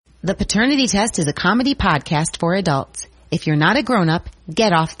The Paternity Test is a comedy podcast for adults. If you're not a grown-up,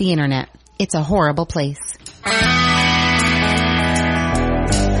 get off the internet. It's a horrible place.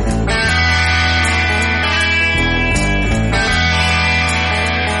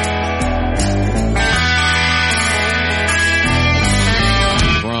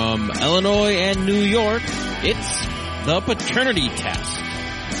 From Illinois and New York, it's The Paternity Test.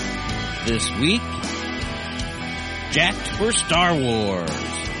 This week, Jacked for Star Wars,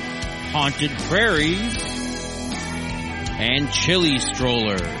 Haunted Prairies, and Chili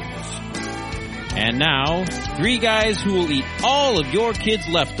Strollers. And now, three guys who will eat all of your kids'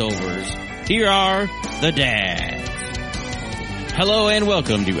 leftovers. Here are the dads. Hello and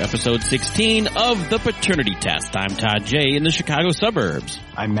welcome to episode 16 of The Paternity Test. I'm Todd J. in the Chicago suburbs.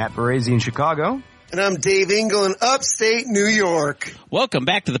 I'm Matt Baresi in Chicago. And I'm Dave Engel in upstate New York. Welcome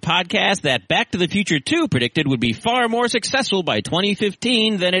back to the podcast that Back to the Future 2 predicted would be far more successful by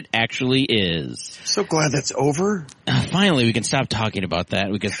 2015 than it actually is. So glad that's over. Finally, we can stop talking about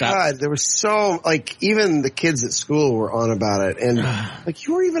that. We can stop. God, there was so, even the kids at school were on about it. And,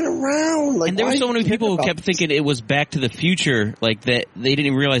 you weren't even around. And there were so many people who kept thinking it was Back to the Future, that they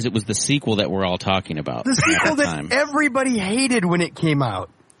didn't realize it was the sequel that we're all talking about. The sequel that everybody hated when it came out.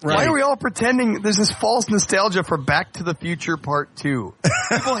 Right. Why are we all pretending there's this false nostalgia for Back to the Future Part 2?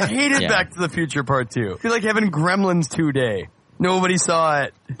 People hated Back to the Future Part 2. It'd be like having Gremlins 2 Day. Nobody saw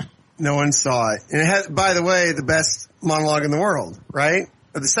it. No one saw it. And it had, by the way, the best monologue in the world, right?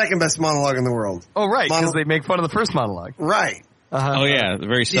 Or the second best monologue in the world. Oh, right, because they make fun of the first monologue. Right. Oh, yeah, the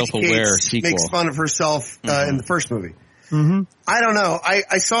very self-aware sequel. Makes fun of herself in the first movie. Mm-hmm. I don't know.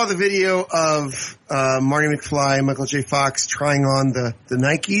 I saw the video of Marty McFly and Michael J. Fox trying on the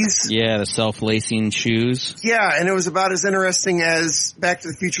Nikes. Yeah, the self-lacing shoes. Yeah, and it was about as interesting as Back to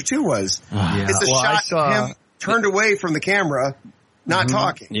the Future 2 was. Yeah. It's a shot of him turned away from the camera, not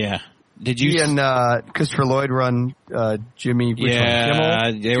talking. Yeah. Did you? He and Christopher Lloyd run Jimmy Kimmel?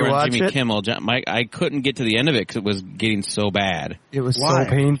 Yeah, they were on Jimmy it? Kimmel. Mike, I couldn't get to the end of it because it was getting so bad. It was so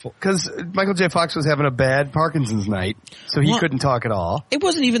painful. Because Michael J. Fox was having a bad Parkinson's night, so he couldn't talk at all. It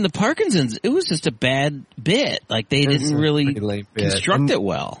wasn't even the Parkinson's. It was just a bad bit. They didn't really construct it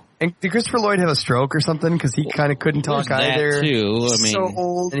well. And did Christopher Lloyd have a stroke or something? Because he kind of couldn't talk either. That too. I mean, so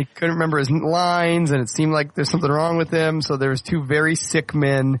old. And he couldn't remember his lines, and it seemed like there's something wrong with him. So there was two very sick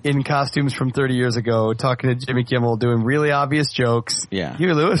men in costumes from 30 years ago talking to Jimmy Kimmel, doing really obvious jokes. Yeah.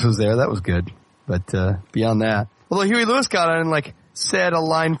 Huey Lewis was there. That was good. But beyond that. Although Huey Lewis got on and said a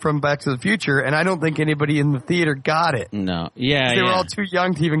line from Back to the Future, and I don't think anybody in the theater got it. No. Yeah, They were all too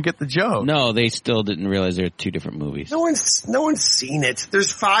young to even get the joke. No, they still didn't realize they were two different movies. No one's seen it.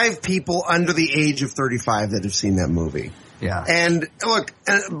 There's 5 people under the age of 35 that have seen that movie. Yeah. And look,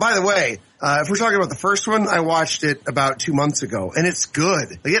 and by the way, if we're talking about the first one, I watched it about 2 months ago, and it's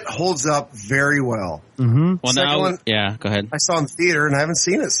good. It holds up very well. Mm-hmm. Well, now, go ahead. I saw it in the theater, and I haven't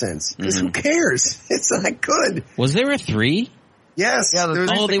seen it since. Because who cares? It's not good. Was there a 3? Yes. Yeah, they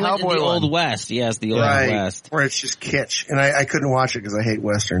went to the Old West. Yes, the Old West. Where it's just kitsch. And I couldn't watch it because I hate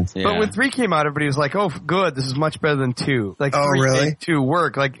Westerns. Yeah. But when 3 came out, everybody was like, oh, good, this is much better than 2. 3 really? made 2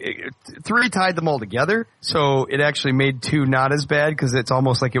 work. 3 tied them all together, so it actually made 2 not as bad because it's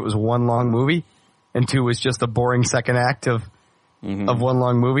almost like it was one long movie, and 2 was just a boring second act of one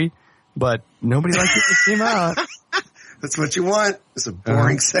long movie. But nobody liked it when it came out. That's what you want. It's a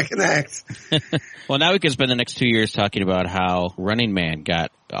boring second act. Well, now we can spend the next 2 years talking about how Running Man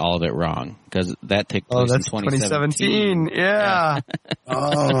got all of it wrong, because that took place in 2017. Yeah.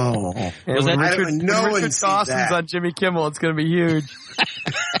 Oh. And that Richard Dawson's on Jimmy Kimmel. It's going to be huge.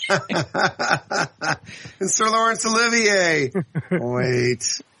 And Sir Laurence Olivier.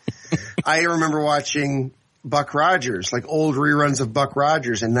 Wait. I remember watching Buck Rogers, old reruns of Buck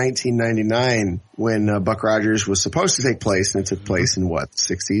Rogers in 1999 when Buck Rogers was supposed to take place, and it took place in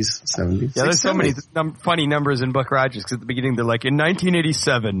 60s, 70s? Yeah, there's so many funny numbers in Buck Rogers because at the beginning they're like, in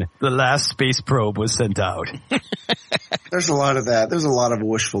 1987, the last space probe was sent out. There's a lot of that. There's a lot of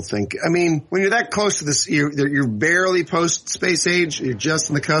wishful thinking. I mean, when you're that close to this, you're barely post-space age. You're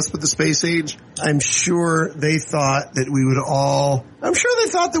just on the cusp of the space age. I'm sure they thought that we would all. I'm sure they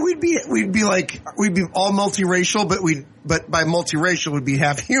thought that we'd be all multiracial, but by multiracial would be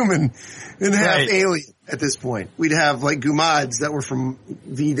half human and half alien at this point. We'd have Gumads that were from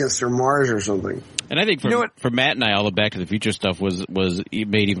Venus or Mars or something. And I think for Matt and I, all the Back to the Future stuff was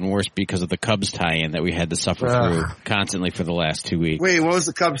made even worse because of the Cubs tie-in that we had to suffer through constantly for the last 2 weeks. Wait, what was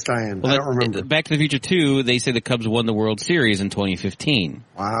the Cubs tie-in? Well, I don't remember. Back to the Future 2, they say the Cubs won the World Series in 2015.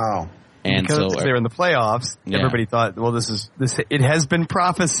 Wow. And because so they're in the playoffs, everybody thought, well, it has been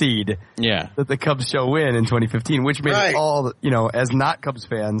prophesied that the Cubs shall win in 2015, which made it all, as not Cubs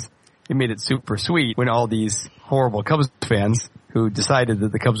fans, it made it super sweet when all these horrible Cubs fans who decided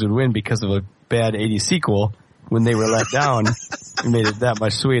that the Cubs would win because of a bad 80s sequel, when they were let down, it made it that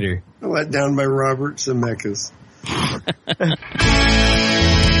much sweeter. Let down by Robert Zemeckis.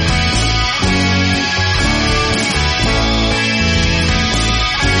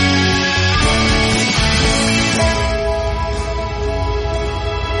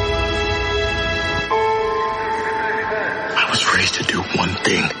 I was raised to do one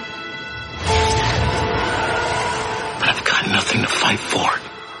thing. But I've got nothing to fight for.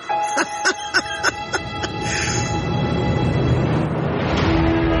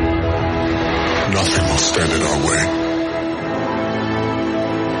 Nothing will stand in our way.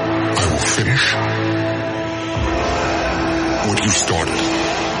 I will finish what you started. I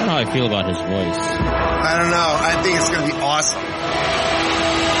don't know how I feel about his voice. I don't know. I think it's going to be awesome.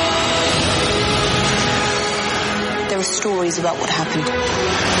 There are stories about what happened.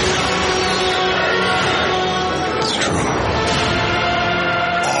 It's true.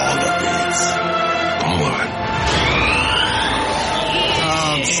 All of it.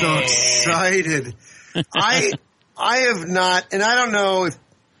 Oh, I'm so excited. I have not, and I don't know if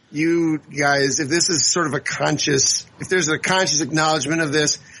you guys, if this is sort of if there's a conscious acknowledgement of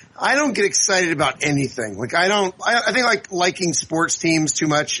this, I don't get excited about anything. Like I think liking sports teams too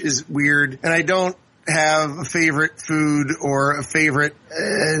much is weird, and I don't have a favorite food or a favorite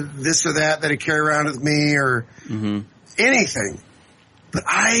this or that I carry around with me or anything. But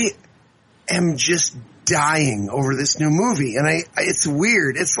I am just dying over this new movie, and it's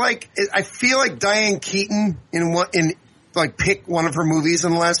weird. It's like I feel like Diane Keaton pick one of her movies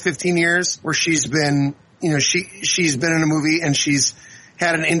in the last 15 years where she's been, she's been in a movie and she's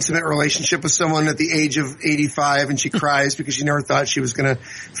had an intimate relationship with someone at the age of 85 and she cries because she never thought she was going to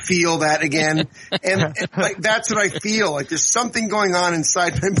feel that again. And that's what I feel. Like there's something going on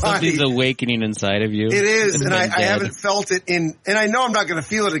inside my body. Something's awakening inside of you. It is. And I haven't felt it and I know I'm not going to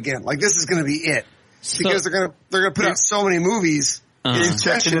feel it again. Like this is going to be it. Because they're gonna put out so many movies,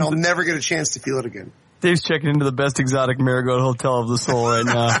 I'll never get a chance to feel it again. Dave's checking into the best exotic Marigold Hotel of the Soul right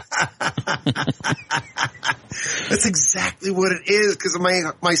now. That's exactly what it is, because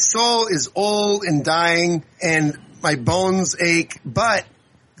my soul is old and dying, and my bones ache. But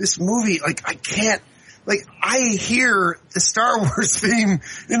this movie, I can't. I hear the Star Wars theme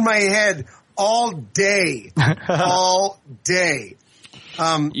in my head all day, all day.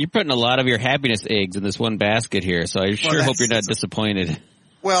 You're putting a lot of your happiness eggs in this one basket here, so I sure hope you're not disappointed.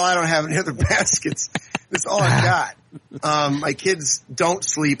 Well, I don't have any other baskets. That's all I got. My kids don't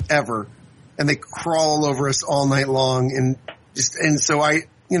sleep ever, and they crawl all over us all night long, and so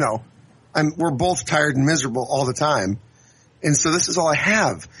we're both tired and miserable all the time, and so this is all I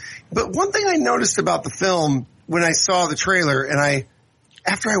have. But one thing I noticed about the film when I saw the trailer, and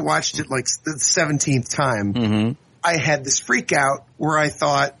after I watched it the 17th time, I had this freak out where I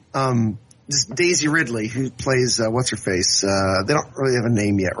thought, this Daisy Ridley, who plays, what's her face? They don't really have a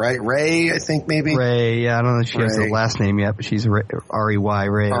name yet, right? Ray, I think maybe? Ray, yeah, I don't know if she has the last name yet, but she's R-E-Y,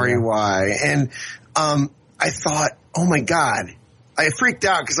 Ray. R-E-Y. And, I thought, oh my God. I freaked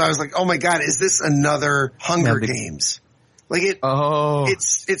out because I was like, oh my God, is this another Hunger Games?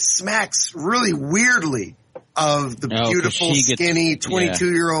 It smacks really weirdly of the beautiful, skinny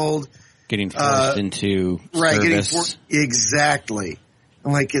 22-year-old. Getting forced into service. Exactly.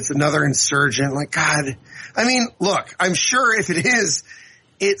 And it's another insurgent. God. I mean, look, I'm sure if it is,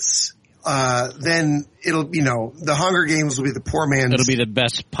 then it'll, the Hunger Games will be the poor man's. It'll be the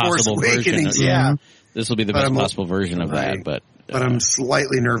best possible version. This will be the best possible version of that, but I'm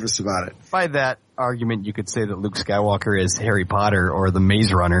slightly nervous about it. By that argument, you could say that Luke Skywalker is Harry Potter or the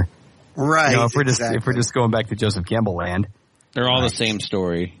Maze Runner. Right. If we're just going back to Joseph Campbell land. They're all the same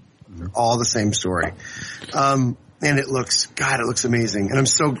story. All the same story. And it looks amazing. And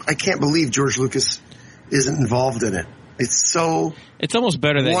I can't believe George Lucas isn't involved in it. It's almost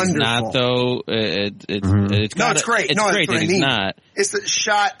better that he's not, though. It's great. It's great that he's not. It's the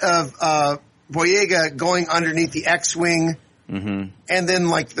shot of, Boyega going underneath the X-Wing. And then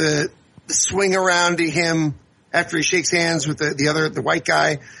the swing around to him after he shakes hands with the white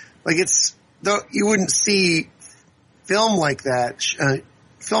guy. You wouldn't see film like that,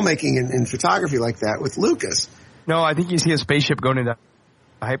 filmmaking and photography like that with Lucas. No, I think you see a spaceship going into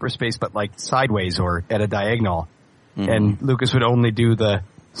hyperspace, but sideways or at a diagonal. And Lucas would only do the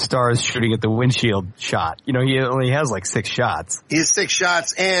stars shooting at the windshield shot. He only has 6 shots. He has 6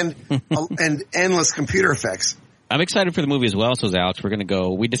 shots and endless computer effects. I'm excited for the movie as well. So is Alex. We're going to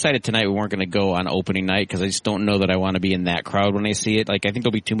go. We decided tonight we weren't going to go on opening night because I just don't know that I want to be in that crowd when I see it. Like, I think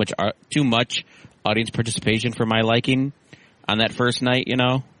there'll be too much audience participation for my liking on that first night. You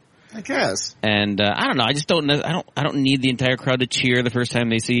know. I guess. And I don't know. I just don't. I don't need the entire crowd to cheer the first time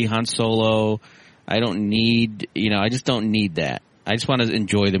they see Han Solo. I don't need. I just don't need that. I just want to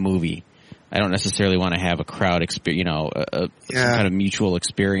enjoy the movie. I don't necessarily want to have a crowd some kind of mutual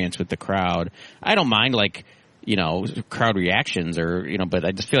experience with the crowd. I don't mind crowd reactions but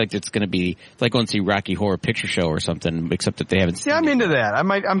I just feel like it's going to be like going to see Rocky Horror Picture Show or something, except that they haven't seen it. I'm into that.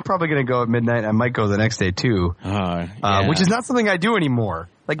 I'm probably going to go at midnight. I might go the next day too. Which is not something I do anymore.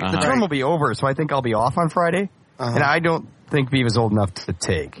 Like the term will be over, so I think I'll be off on Friday. And I don't think Viva's old enough to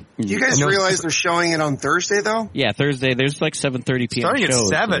take. Do you guys realize they're showing it on Thursday, though? Yeah, Thursday. There's like 7:30 p.m. Starting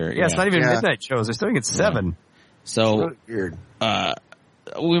shows. At 7. It's not even midnight shows. They're starting at 7. So weird.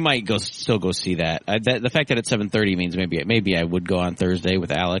 We might still go see that. The fact that it's 7:30 means maybe I would go on Thursday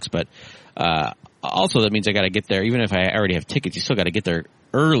with Alex, but also that means I got to get there. Even if I already have tickets, you still got to get there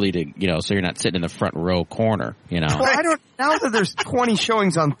early to so you're not sitting in the front row corner. Well, I don't. Now that there's 20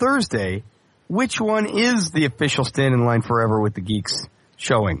 showings on Thursday. Which one is the official Stand in Line Forever with the Geeks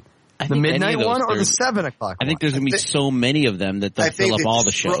showing? The midnight one or the 7 o'clock one? I think there's going to be so many of them that they'll fill up all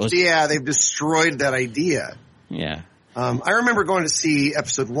the shows. Yeah, they've destroyed that idea. Yeah. I remember going to see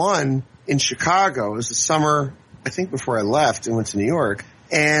episode 1 in Chicago. It was the summer, I think, before I left and went to New York.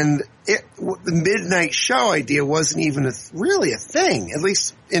 And the midnight show idea wasn't even really a thing, at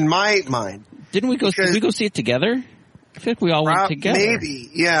least in my mind. Did we go see it together? I think we all went together. Maybe,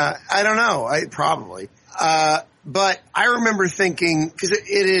 yeah. I don't know. Probably. But I remember thinking, because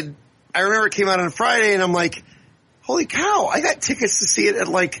I remember it came out on Friday, and I'm like, holy cow, I got tickets to see it at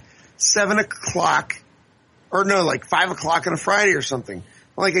like 7 o'clock, or no, like 5 o'clock on a Friday or something. I'm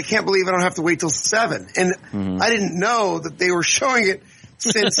like, I can't believe I don't have to wait till 7. And I didn't know that they were showing it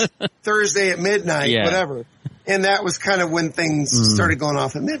since Thursday at midnight, whatever. And that was kind of when things started going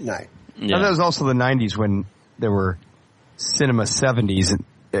off at midnight. Yeah. And that was also the 90s when there were Cinema 70s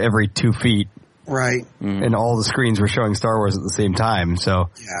every 2 feet. Right. And all the screens were showing Star Wars at the same time. So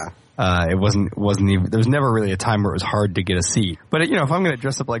it wasn't even, there was never really a time where it was hard to get a seat. But if I'm going to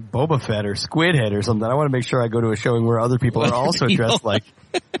dress up like Boba Fett or Squid Head or something, I want to make sure I go to a showing where other people are also dressed like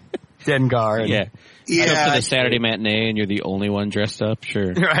Dengar. And, Up to the Saturday matinee and you're the only one dressed up.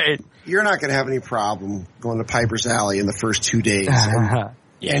 Sure. Right. You're not going to have any problem going to Piper's Alley in the first 2 days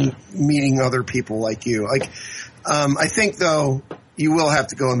and meeting other people like you. I think though you will have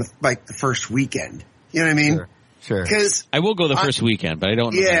to go on the first weekend. You know what I mean? Sure. Because I will go the first weekend, but I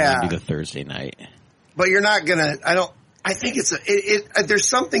don't know if I'm going to do the Thursday night. But you're not gonna. I think there's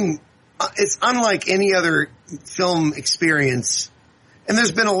something. It's unlike any other film experience, and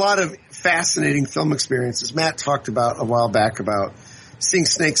there's been a lot of fascinating film experiences. Matt talked about a while back about seeing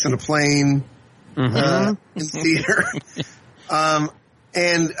snakes on a plane in theater.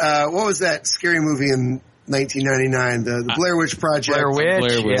 And what was that scary movie in 1999? The Blair Witch Project. Blair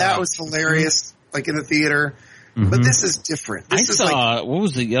Witch. That was hilarious, like in the theater. But this is different. I saw, what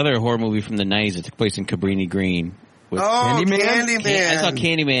was the other horror movie from the 90s that took place in Cabrini Green? Candyman. I saw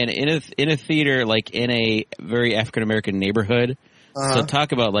Candyman in a theater, like in a very African American neighborhood. So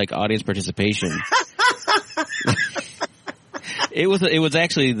talk about like audience participation. It was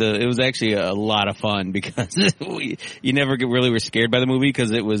actually a lot of fun because you never really were scared by the movie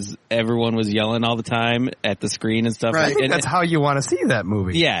because everyone was yelling all the time at the screen and stuff. Right. That's how you want to see that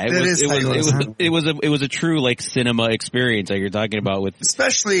movie. Yeah, it was a true like cinema experience like you're talking about with,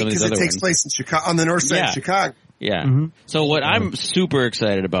 especially because it takes place in Chicago, on the north side of Chicago. Yeah. So what I'm super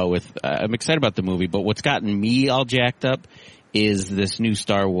excited about I'm excited about the movie, but what's gotten me all jacked up is this new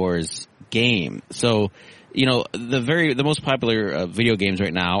Star Wars game. So, the most popular video games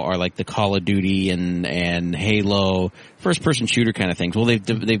right now are like the Call of Duty and Halo, first person shooter kind of things. Well,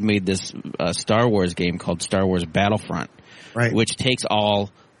 they've made this Star Wars game called Star Wars Battlefront, right, which takes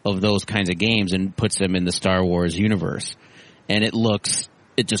all of those kinds of games and puts them in the Star Wars universe. And it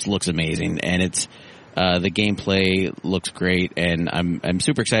just looks amazing, and it's the gameplay looks great, and I'm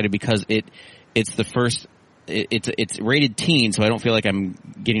super excited because it's the first. It's rated teen, so I don't feel like I'm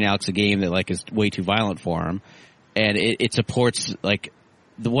getting Alex a game that like is way too violent for him. And it supports like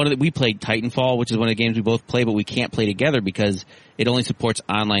we played Titanfall, which is one of the games we both play, but we can't play together because it only supports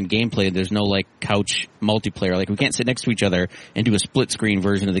online gameplay. There's no like couch multiplayer. Like we can't sit next to each other and do a split screen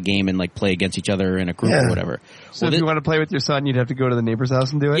version of the game and like play against each other in a group or whatever. So if you want to play with your son, you'd have to go to the neighbor's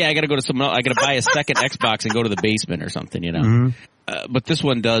house and do it? Yeah, I got to go to I got to buy a second Xbox and go to the basement or something, But this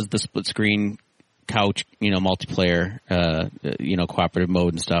one does the split screen couch, multiplayer, cooperative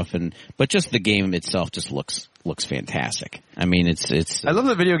mode and stuff. But just the game itself just looks looks fantastic. I mean, it's. I love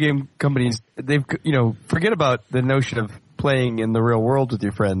the video game companies. They've, forget about the notion of playing in the real world with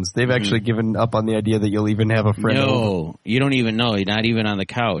your friends. They've actually given up on the idea that you'll even have a friend over. No, you don't even know. You're not even on the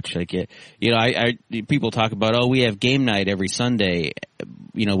couch. Like, I people talk about, we have game night every Sunday,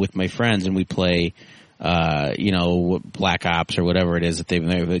 with my friends, and we play, Black Ops or whatever it is that they've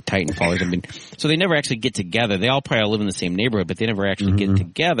Titanfall or something. So they never actually get together. They all probably live in the same neighborhood, but they never actually get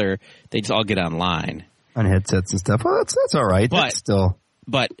together. They just all get online on headsets and stuff. Well, that's all right. But still.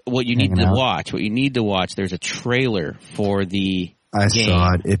 But what you need to watch, there's a trailer for the I game.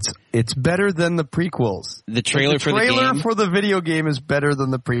 saw it. It's better than the prequels. The trailer for the game. The trailer for the video game is better than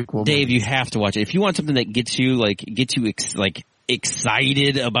the prequel. Dave, you have to watch it. If you want something that gets you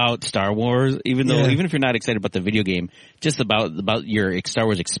excited about Star Wars, even if you're not excited about the video game, just about your Star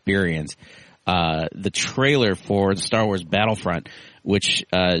Wars experience, the trailer for Star Wars Battlefront, which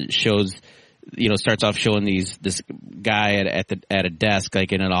shows, starts off showing this guy at a desk,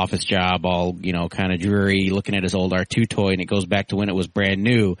 like in an office job, all, kind of dreary, looking at his old R2 toy, and it goes back to when it was brand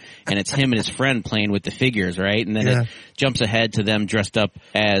new, and it's him and his friend playing with the figures, right? And then it jumps ahead to them dressed up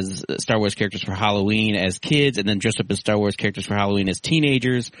as Star Wars characters for Halloween as kids, and then dressed up as Star Wars characters for Halloween as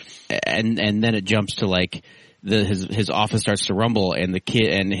teenagers, and then it jumps to like his office starts to rumble, and the kid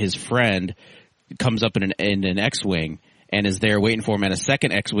and his friend comes up in an X-Wing, and is there waiting for him, and a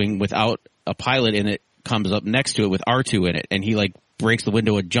second X-Wing without a pilot in it comes up next to it with R2 in it, and he like breaks the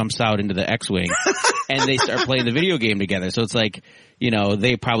window and jumps out into the X-Wing, and they start playing the video game together. So it's like,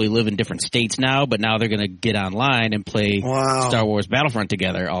 they probably live in different states now, but now they're going to get online and play Star Wars Battlefront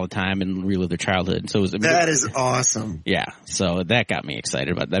together all the time and relive their childhood. And so that is awesome. Yeah, so that got me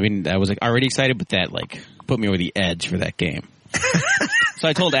excited. But I mean, I was already excited, but that put me over the edge for that game. So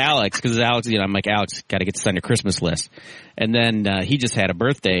I told Alex, because Alex, I'm like, Alex, got to get this on your Christmas list. And then he just had a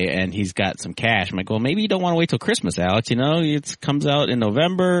birthday, and he's got some cash. I'm like, well, maybe you don't want to wait till Christmas, Alex. It comes out in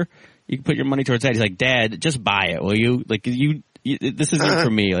November. You can put your money towards that. He's like, Dad, just buy it, will you? Like, this isn't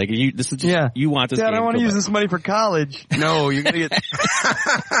for me. Like, this is just, you want this Dad, game. I want to use this money for college. No, you're going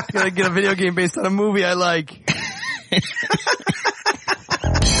to get a video game based on a movie I like.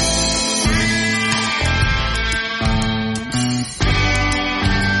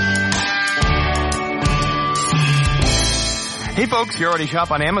 Hey folks, you already shop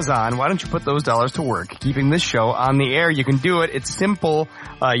on Amazon. Why don't you put those dollars to work, keeping this show on the air? You can do it. It's simple.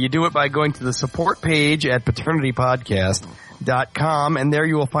 You do it by going to the support page at paternitypodcast.com, and there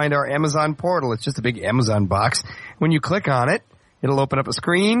you will find our Amazon portal. It's just a big Amazon box. When you click on it, it'll open up a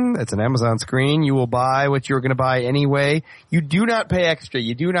screen. It's an Amazon screen. You will buy what you're going to buy anyway. You do not pay extra.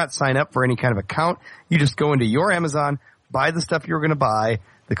 You do not sign up for any kind of account. You just go into your Amazon, buy the stuff you're going to buy.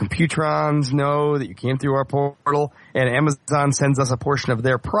 The Computrons know that you came through our portal, and Amazon sends us a portion of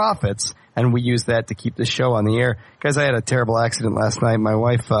their profits, and we use that to keep the show on the air. Guys, I had a terrible accident last night. My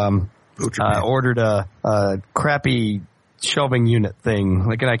wife ordered a crappy shelving unit thing,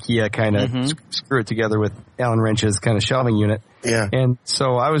 like an IKEA kind of screw it together with Allen wrenches kind of shelving unit. Yeah. And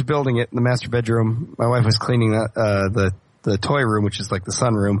so I was building it in the master bedroom. My wife was cleaning the toy room, which is like the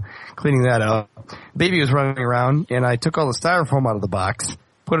sunroom, cleaning that up. Baby was running around, and I took all the styrofoam out of the box,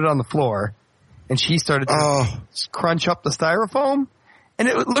 put it on the floor, and she started to crunch up the styrofoam, and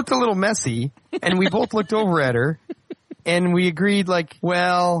it looked a little messy, and we both looked over at her, and we agreed, like,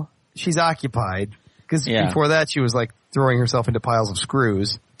 well, she's occupied, because before that she was, like, throwing herself into piles of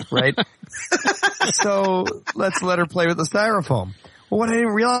screws, right? So let's let her play with the styrofoam. Well, what I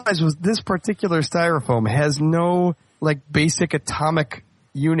didn't realize was this particular styrofoam has no, like, basic atomic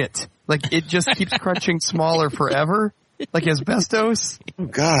unit. Like, it just keeps crunching smaller forever. Like asbestos. Oh,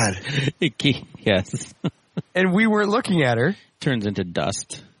 God. Yes. And we weren't looking at her. Turns into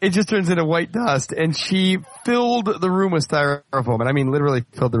dust. It just turns into white dust. And she filled the room with styrofoam. And I mean literally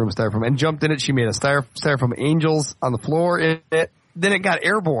filled the room with styrofoam. And jumped in it. She made a styrofoam angels on the floor in it. Then it got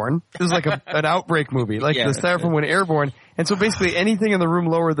airborne. It was like an outbreak movie. Like the styrofoam went airborne. And so basically anything in the room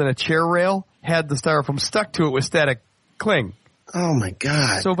lower than a chair rail had the styrofoam stuck to it with static cling. Oh, my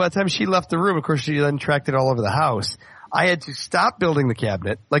God. So by the time she left the room, of course, she then tracked it all over the house. I had to stop building the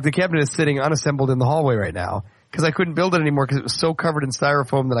cabinet. Like, the cabinet is sitting unassembled in the hallway right now because I couldn't build it anymore because it was so covered in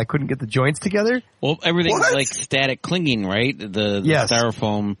styrofoam that I couldn't get the joints together. Well, everything's like static clinging, right? The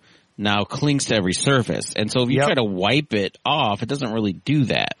styrofoam now clings to every surface. And so if you try to wipe it off, it doesn't really do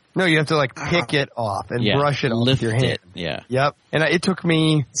that. No, you have to, like, pick it off and brush it off with your hand. Yeah. Yep. And it took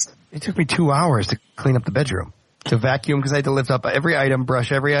me 2 hours to clean up the bedroom, to vacuum, because I had to lift up every item,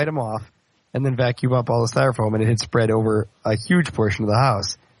 brush every item off, and then vacuum up all the styrofoam, and it had spread over a huge portion of the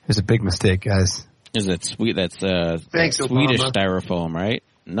house. It was a big mistake, guys. Is it sweet? That's thanks, Swedish Obama. styrofoam, right?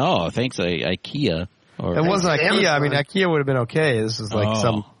 No, thanks, IKEA. Or It wasn't IKEA. Amazon. I mean, IKEA would have been okay. This is like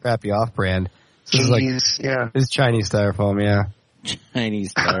some crappy off-brand. This is like This is Chinese styrofoam. Yeah,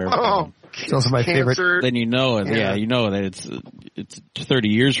 Chinese styrofoam. Oh, it's also my favorite. Then you know it. Yeah, you know that it's 30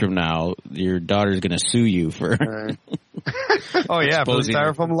 years from now, your daughter's going to sue you for. Oh yeah, for the exposing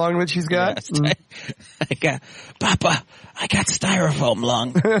styrofoam lung that she's got. Yeah, Papa, I got styrofoam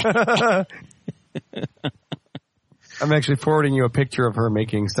lung. I'm actually forwarding you a picture of her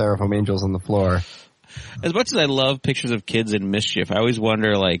making styrofoam angels on the floor. As much as I love pictures of kids in mischief, I always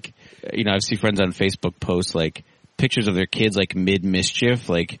wonder, like, you know, I see friends on Facebook post, like, pictures of their kids, like, mid-mischief,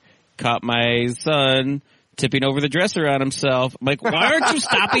 like, caught my son tipping over the dresser on himself. I'm like, why aren't you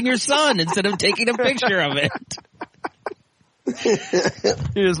stopping your son instead of taking a picture of it?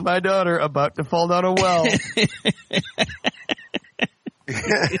 Here's my daughter about to fall down a well.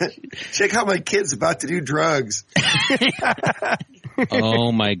 Check out my kid's about to do drugs.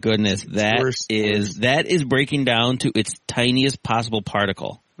 Oh my goodness. That is breaking down to its tiniest possible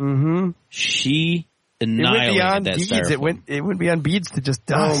particle. Mm-hmm. She annihilated that styrofoam. It went beyond beads to just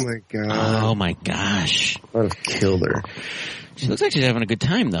dust. Oh my god. Oh my gosh. I would have killed her. She looks like she's having a good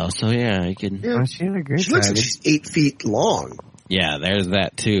time though, so yeah, I can. Oh, she had a great She looks time. like she's 8 feet long. Yeah, there's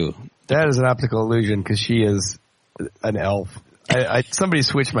that too. That is an optical illusion because she is an elf. Somebody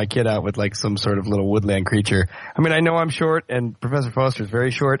switched my kid out with like some sort of little woodland creature. I mean, I know I'm short and Professor Foster is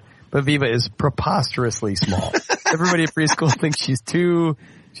very short, but Viva is preposterously small. Everybody at preschool thinks she's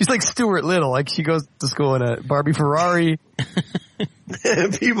like Stuart Little, like she goes to school in a Barbie Ferrari.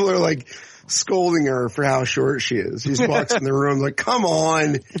 People are like scolding her for how short she is. She just walks in the room like, come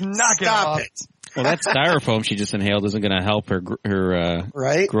on, stop it. Well, that styrofoam she just inhaled isn't going to help her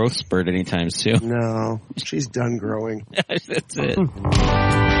right? growth spurt anytime soon. No, she's done growing. That's it.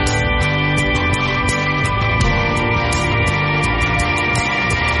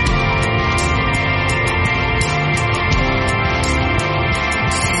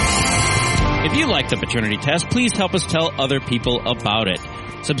 If you like the paternity test, please help us tell other people about it.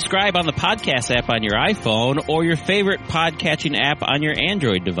 Subscribe on the podcast app on your iPhone or your favorite podcatching app on your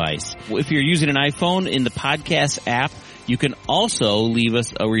Android device. If you're using an iPhone in the podcast app, you can also leave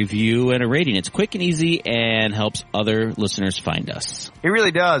us a review and a rating. It's quick and easy and helps other listeners find us. It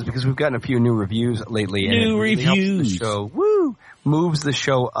really does because we've gotten a few new reviews lately. And New it really helps reviews. the show. Woo! Moves the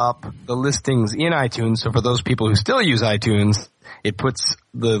show up the listings in iTunes. So for those people who still use iTunes, it puts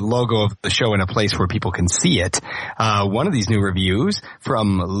the logo of the show in a place where people can see it. One of these new reviews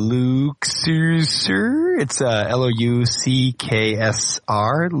from Luke Susser. It's L-O-U-C-K-S-R,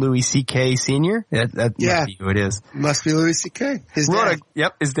 Louis C.K. Senior. That must be who it is. Must be Louis C.K. His dad.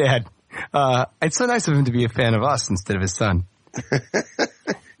 Yep, his dad. It's so nice of him to be a fan of us instead of his son.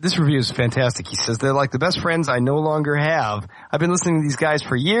 This review is fantastic. He says, they're like the best friends I no longer have. I've been listening to these guys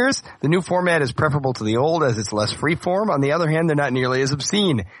for years. The new format is preferable to the old as it's less freeform. On the other hand, they're not nearly as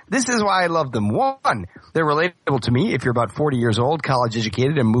obscene. This is why I love them. One, they're relatable to me. If you're about 40 years old, college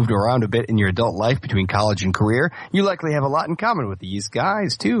educated, and moved around a bit in your adult life between college and career, you likely have a lot in common with these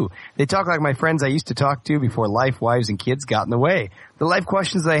guys, too. They talk like my friends I used to talk to before life, wives, and kids got in the way. The life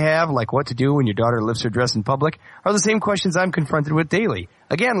questions they have, like what to do when your daughter lifts her dress in public, are the same questions I'm confronted with daily.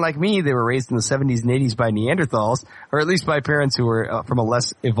 Again, like me, they were raised in the 70s and 80s by Neanderthals, or at least by parents who were from a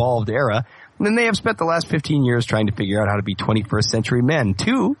less evolved era. And then they have spent the last 15 years trying to figure out how to be 21st century men.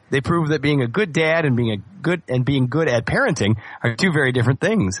 Two, they prove that being a good dad and being good at parenting are two very different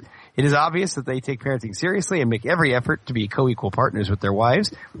things. It is obvious that they take parenting seriously and make every effort to be co-equal partners with their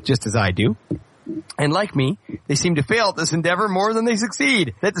wives, just as I do. And like me, they seem to fail at this endeavor more than they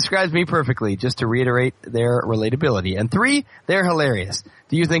succeed. That describes me perfectly, just to reiterate their relatability. And three, they're hilarious.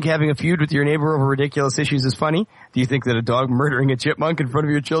 Do you think having a feud with your neighbor over ridiculous issues is funny? Do you think that a dog murdering a chipmunk in front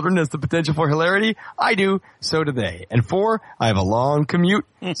of your children has the potential for hilarity? I do. So do they. And four, I have a long commute.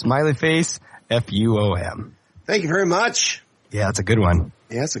 Smiley face, F-U-O-M. Thank you very much. Yeah, that's a good one.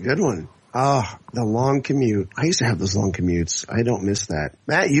 Yeah, that's a good one. Ah, the long commute. I used to have those long commutes. I don't miss that.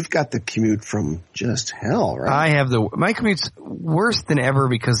 Matt, you've got the commute from just hell, right? I have my commute's worse than ever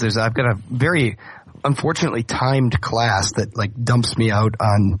because I've got a very unfortunately timed class that like dumps me out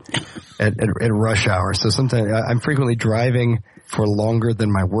at rush hour. So sometimes I'm frequently driving for longer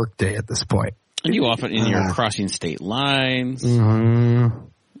than my work day at this point. And you often, you're crossing state lines. Mm-hmm.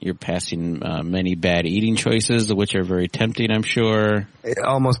 You're passing many bad eating choices, which are very tempting, I'm sure. They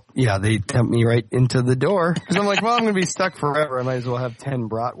tempt me right into the door. Because I'm like, well, I'm going to be stuck forever. I might as well have 10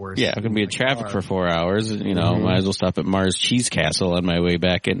 bratwursts. Yeah, I'm going to be in traffic for 4 hours. Might as well stop at Mars Cheese Castle on my way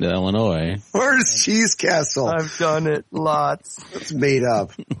back into Illinois. Mars Cheese Castle. I've done it lots. It's made up.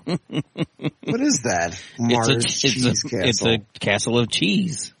 What is that? Mars Cheese Castle. It's a castle of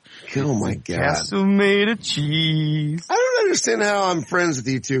cheese. Oh my God. Castle made of cheese. I don't understand how I'm friends with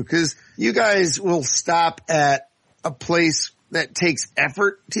you two, because you guys will stop at a place that takes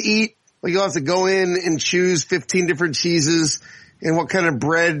effort to eat. Like you'll have to go in and choose 15 different cheeses and what kind of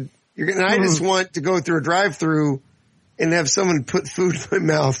bread you're getting. I just want to go through a drive-through and have someone put food in my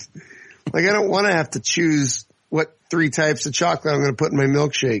mouth. Like I don't want to have to choose what 3 types of chocolate I'm going to put in my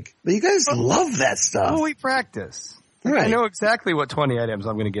milkshake. But you guys love that stuff. Oh, we practice. Right. I know exactly what 20 items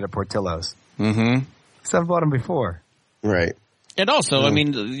I'm going to get at Portillo's. Mm-hmm. Because I've bought them before. Right. And also, I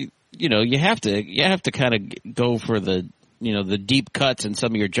mean, you have to kind of go for the deep cuts in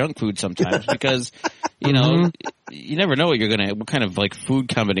some of your junk food sometimes because, you never know what kind of like food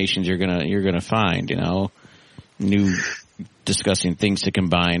combinations you're gonna find, new disgusting things to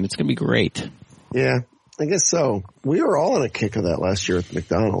combine. It's gonna be great. Yeah, I guess so. We were all on a kick of that last year at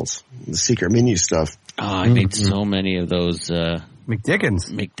McDonald's, the secret menu stuff. Oh, I made so many of those,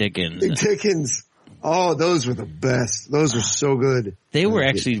 McDickens. Oh, those were the best. Those are so good. They were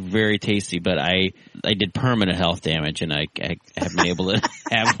actually very tasty, but I did permanent health damage, and I haven't been able to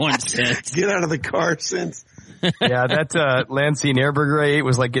have one since. Get out of the car since. Yeah, that Lansing Airburger I ate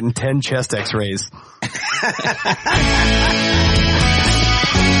was like getting 10 chest x-rays.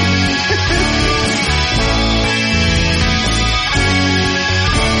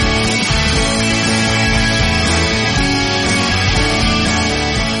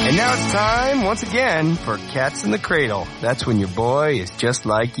 And now it's time, once again, for Cats in the Cradle. That's when your boy is just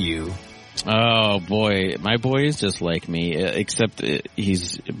like you. Oh, boy. My boy is just like me, except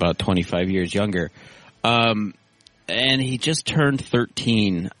he's about 25 years younger. And he just turned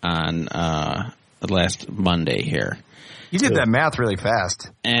 13 on last Monday here. You did that math really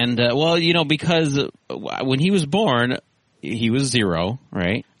fast. And, because when he was born, he was 0,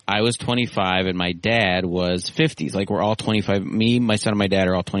 right? I was 25 and my dad was 50s. Like we're all 25. Me, my son, and my dad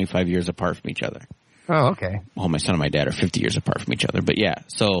are all 25 years apart from each other. Oh, okay. Well, my son and my dad are 50 years apart from each other. But yeah,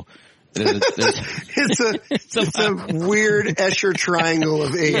 so it's a weird Escher triangle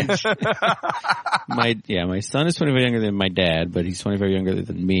of age. My son is 25 younger than my dad, but he's 25 younger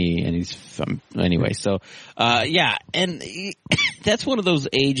than me, and he's anyway. So, and that's one of those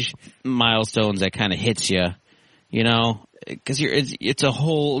age milestones that kind of hits you, because it's a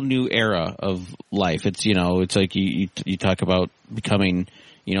whole new era of life. It's it's like you talk about becoming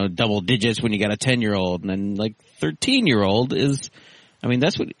double digits when you got a 10-year-old, and then like 13-year-old is. I mean,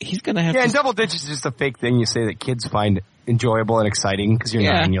 that's what he's going to have. Yeah, and double digits is just a fake thing you say that kids find enjoyable and exciting because you're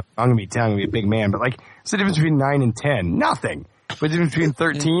 9. I'm going to be 10, I'm going to be a big man. But like, what's the difference between 9 and 10? Nothing. But the difference between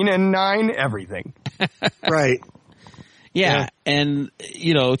 13 and 9? Everything. Right. Yeah. And,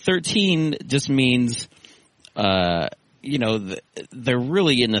 13 just means, they're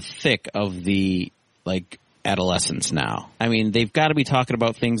really in the thick of the, like, adolescence now. I mean, they've got to be talking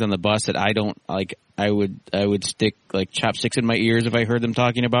about things on the bus that I don't like. I would stick like chopsticks in my ears if I heard them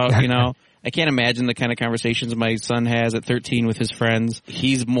talking about, I can't imagine the kind of conversations my son has at 13 with his friends.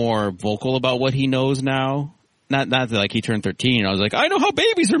 He's more vocal about what he knows now. Not that like he turned 13 and I was like, I know how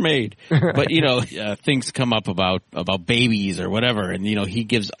babies are made. But, things come up about babies or whatever. And,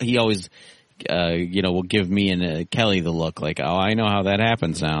 he always, will give me and Kelly the look like, oh, I know how that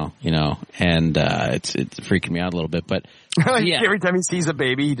happens now, and it's freaking me out a little bit. But yeah. Every time he sees a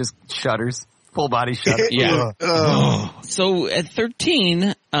baby, he just shudders. Full body shudder. Yeah. So at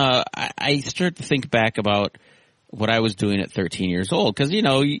 13, I start to think back about what I was doing at 13 years old. Cause,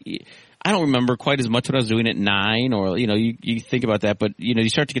 I don't remember quite as much what I was doing at 9 or, you think about that, but, you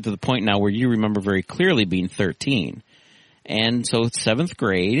start to get to the point now where you remember very clearly being 13. And so 7th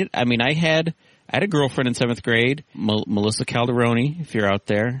grade, I mean, I had a girlfriend in 7th grade, Melissa Calderoni, if you're out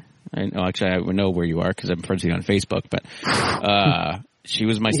there. I know where you are because I'm friends with you on Facebook, but, she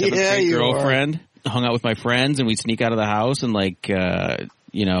was my 7th grade girlfriend, hung out with my friends, and we'd sneak out of the house and like, get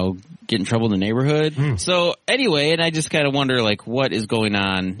in trouble in the neighborhood. So anyway, and I just kind of wonder like what is going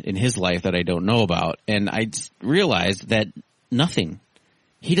on in his life that I don't know about. And I realized that nothing.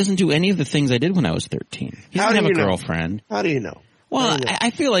 He doesn't do any of the things I did when I was 13. He doesn't have a girlfriend. How do you know? Well,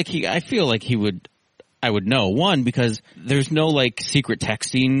 I feel like he would, I would know. One, because there's no like secret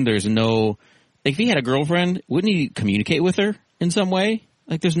texting. There's no, like if he had a girlfriend, wouldn't he communicate with her in some way?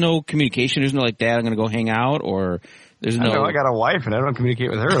 Like there's no communication. There's no like, Dad, I'm going to go hang out, or there's no. I got a wife and I don't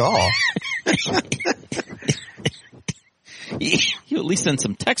communicate with her at all. You at least send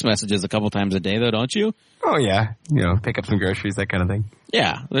some text messages a couple times a day, though, don't you? Oh, yeah. Pick up some groceries, that kind of thing.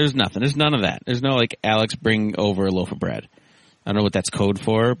 Yeah, there's nothing. There's none of that. There's no, like, Alex, bring over a loaf of bread. I don't know what that's code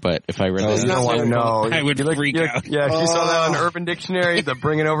for, but if I read that, I want to know. I would freak out. Yeah, if you saw that on Urban Dictionary, the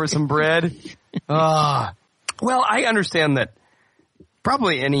bringing over some bread. Well, I understand that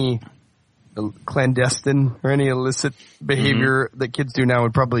probably any clandestine or any illicit behavior that kids do now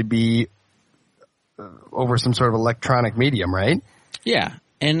would probably be over some sort of electronic medium, right? Yeah.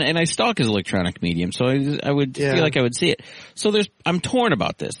 And I stalk his electronic medium, so I would feel like I would see it. So I'm torn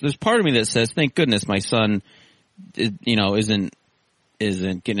about this. There's part of me that says, thank goodness my son, isn't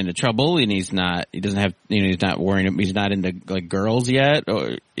getting into trouble, and he's not worrying, he's not into like girls yet,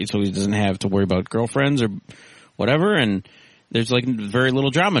 or so he doesn't have to worry about girlfriends or whatever. And there's like very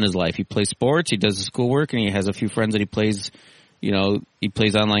little drama in his life. He plays sports, he does his schoolwork, and he has a few friends that he plays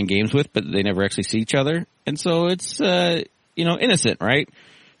online games with, but they never actually see each other. And so it's innocent, right?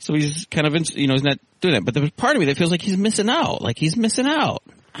 So he's kind of, he's not doing that. But there's part of me that feels like he's missing out. Like he's missing out.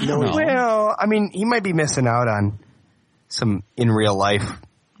 I don't know. Well, I mean, he might be missing out on some in real life,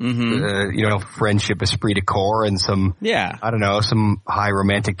 friendship, esprit de corps, and some, some high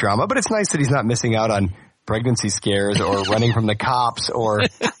romantic drama. But it's nice that he's not missing out on pregnancy scares or running from the cops or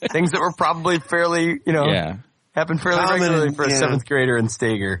things that were probably fairly, happen fairly regularly for a seventh grader in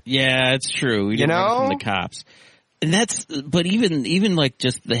Stager. Yeah, it's true. We didn't run from the cops. And but even like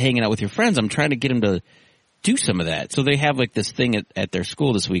just the hanging out with your friends, I'm trying to get him to do some of that. So they have like this thing at their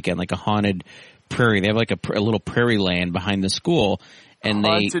school this weekend, like a haunted prairie. They have like a little prairie land behind the school. And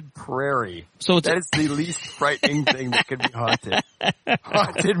haunted prairie. So that is the least frightening thing that could be haunted.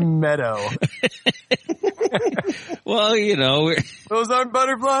 Haunted meadow. Well, those aren't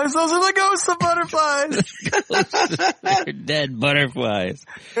butterflies. Those are the ghosts of butterflies. They're dead butterflies.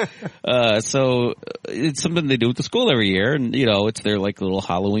 So it's something they do with the school every year, and it's their like little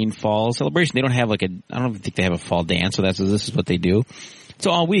Halloween fall celebration. They don't have I don't think they have a fall dance, so this is what they do. So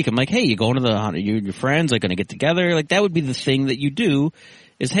all week, I'm like, hey, you going to you and your friends are going to get together? Like, that would be the thing that you do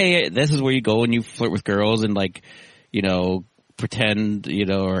is, hey, this is where you go and you flirt with girls and, like, pretend,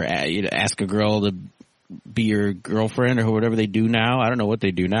 or ask a girl to be your girlfriend or whatever they do now. I don't know what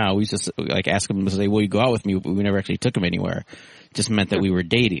they do now. We just, like, ask them to say, will you go out with me? But we never actually took them anywhere. It just meant that we were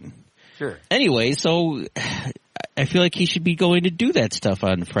dating. Sure. Anyway, so I feel like he should be going to do that stuff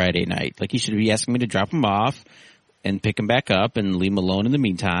on Friday night. Like, he should be asking me to drop him off and pick him back up and leave him alone in the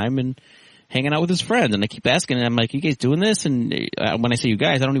meantime and hanging out with his friends. And I keep asking him, I'm like, you guys doing this? And when I say you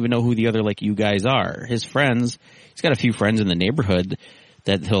guys, I don't even know who the other, like, you guys are. His friends, he's got a few friends in the neighborhood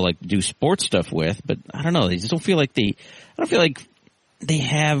that he'll, like, do sports stuff with. But I don't know. They just don't feel like I don't feel like they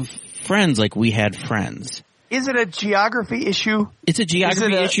have friends like we had friends. Is it a geography issue? It's a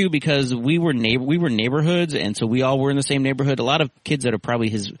geography issue because we were neighborhoods, and so we all were in the same neighborhood. A lot of kids that are probably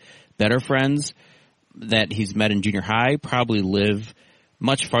his better friends that he's met in junior high probably live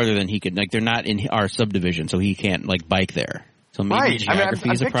much farther than he could. Like, they're not in our subdivision, so he can't, like, bike there. So maybe geography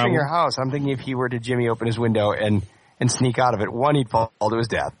is a problem. I'm picturing your house. I'm thinking if he were to Jimmy open his window and sneak out of it, one, he'd fall to his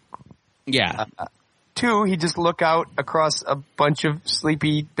death. Yeah. Two, he'd just look out across a bunch of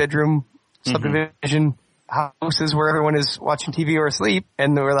sleepy bedroom subdivision houses where everyone is watching TV or asleep,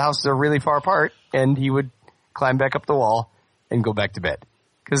 and where the houses are really far apart, and he would climb back up the wall and go back to bed.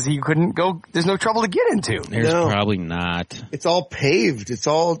 Because he couldn't go, there's no trouble to get into. There's probably not. It's all paved.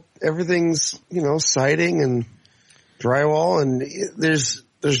 Everything's, siding and drywall, and there's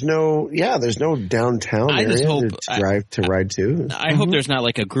no downtown area to ride to. I hope there's not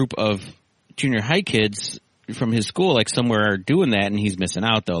like a group of junior high kids from his school, like somewhere doing that, and he's missing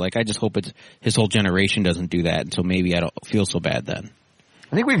out though. Like, I just hope his whole generation doesn't do that, and so maybe I don't feel so bad then.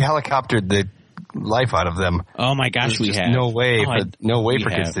 I think we've helicoptered the life out of them. Oh my gosh, we have. No way for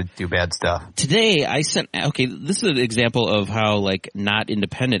kids to do bad stuff. Today I sent, this is an example of how, like, not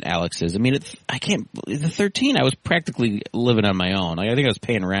independent Alex is. I mean, the 13, I was practically living on my own. Like, I think I was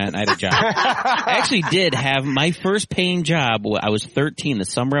paying rent. I had a job. I actually did have my first paying job. I was 13. The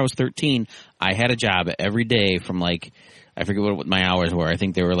summer I was 13, I had a job every day from, like, I forget what my hours were. I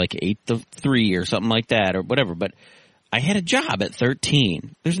think they were like 8 to 3 or something like that or whatever. But I had a job at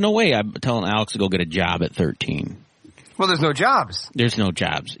 13. There's no way I'm telling Alex to go get a job at 13. Well, there's no jobs. There's no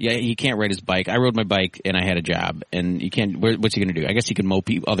jobs. Yeah, he can't ride his bike. I rode my bike and I had a job. And you can't, what's he going to do? I guess he can mow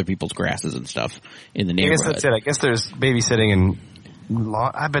other people's grasses and stuff in the neighborhood. I guess that's it. I guess there's babysitting and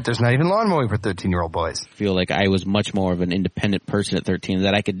I bet there's not even lawn mowing for 13-year-old boys. I feel like I was much more of an independent person at 13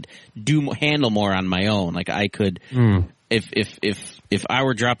 that I could handle more on my own. Like, I could, if I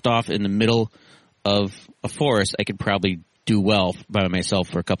were dropped off in the middle of a forest, I could probably do well by myself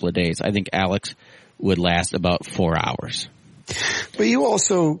for a couple of days. I think Alex would last about 4 hours. But you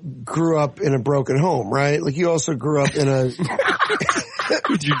also grew up in a broken home, right? Like, you also grew up in a...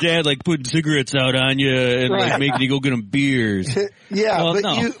 With your dad, like, putting cigarettes out on you and, like, making you go get them beers. Yeah,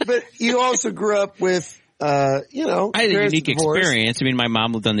 well, but you also grew up with, I had a unique experience. I mean, my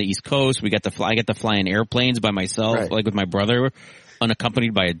mom lived on the East Coast. I got to fly in airplanes by myself, like with my brother.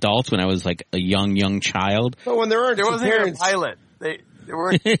 unaccompanied by adults when I was like a young child. But when there wasn't parents, a pilot. There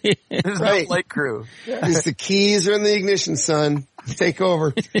weren't. There's no flight crew. Just the keys are in the ignition, son. Take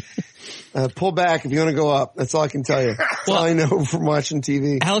over. Pull back if you want to go up. That's all I can tell you. That's all I know from watching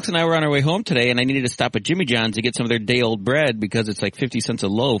TV. Alex and I were on our way home today, and I needed to stop at Jimmy John's to get some of their day-old bread because it's like 50 cents a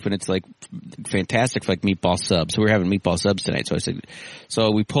loaf, and it's like fantastic for like meatball subs. So we're having meatball subs tonight. So I said,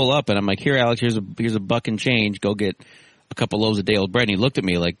 so we pull up, and I'm like, here, Alex, here's a buck and change. Go get a couple loaves of day-old bread. And he looked at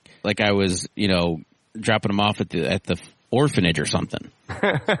me like I was, dropping him off at the orphanage or something.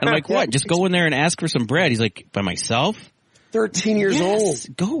 And I'm like, what? Just go in there and ask for some bread. He's like, by myself? 13 years old.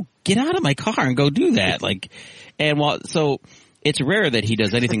 Go get out of my car and go do that. So it's rare that he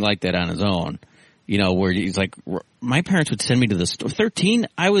does anything like that on his own. Where he's like, my parents would send me to the store. 13,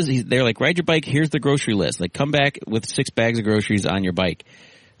 they're like, ride your bike. Here's the grocery list. Like, come back with 6 bags of groceries on your bike.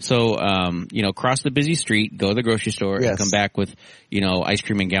 So, cross the busy street, go to the grocery store, and come back with, ice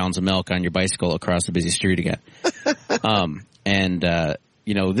cream and gallons of milk on your bicycle across the busy street again.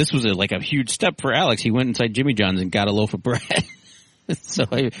 This was a huge step for Alex. He went inside Jimmy John's and got a loaf of bread. You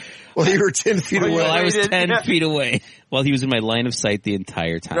were 10 feet away. Well, I was 10 feet away while he was in my line of sight the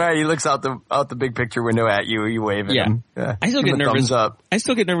entire time. Right, he looks out the big picture window at you. You wave at him. Yeah. I still get nervous. I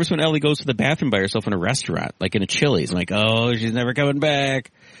still get nervous when Ellie goes to the bathroom by herself in a restaurant, like in a Chili's. I'm like, oh, she's never coming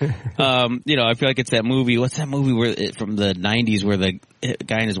back. I feel like it's that movie. What's that movie from the 90s where the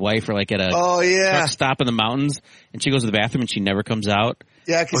guy and his wife are like at a truck stop in the mountains, and she goes to the bathroom and she never comes out?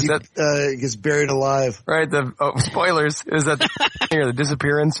 Yeah, because he gets buried alive. Right, spoilers. Is that the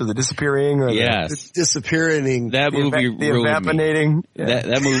disappearance or the disappearing? Or the disappearing. That movie ruined evaporating. Me. Yeah.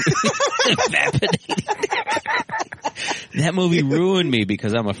 That movie that movie ruined me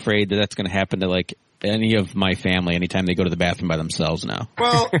because I'm afraid that's going to happen to any of my family anytime they go to the bathroom by themselves now.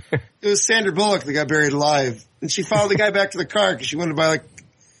 Well, it was Sandra Bullock that got buried alive, and she followed the guy back to the car because she wanted to buy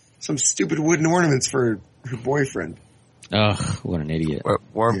some stupid wooden ornaments for her boyfriend. Ugh, what an idiot.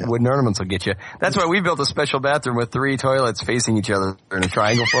 Wooden ornaments will get you. That's why we built a special bathroom with 3 toilets facing each other in a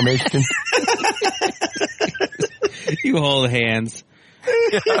triangle formation. You hold hands.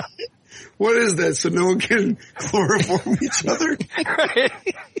 Yeah. What is that? So no one can chloroform each other? Right.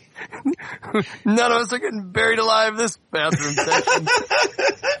 None of us are getting buried alive this bathroom session.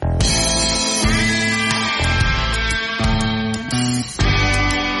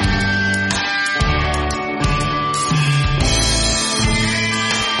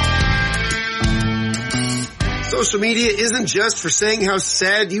 Social media isn't just for saying how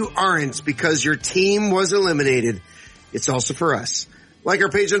sad you aren't because your team was eliminated. It's also for us. Like our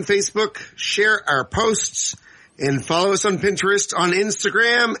page on Facebook, share our posts, and follow us on Pinterest, on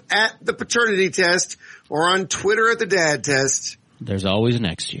Instagram at The Paternity Test, or on Twitter at The Dad Test. There's always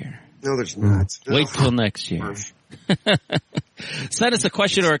next year. No, there's not. Wait till next year. Send us a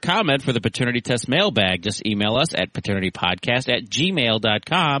question or a comment for the Paternity Test mailbag. Just email us at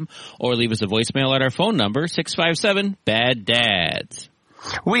paternitypodcast@gmail.com or leave us a voicemail at our phone number, 657-BAD-DADS.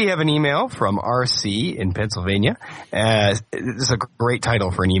 We have an email from RC in Pennsylvania. This is a great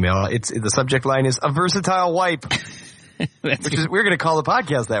title for an email. The subject line is a versatile wipe. We're going to call the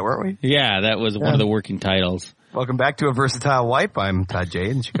podcast that, weren't we? Yeah, that was one of the working titles. Welcome back to A Versatile Wipe. I'm Todd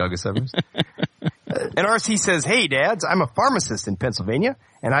J. in the Chicago suburbs. And RC says, hey, dads, I'm a pharmacist in Pennsylvania,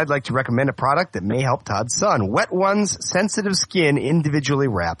 and I'd like to recommend a product that may help Todd's son. Wet One's sensitive skin individually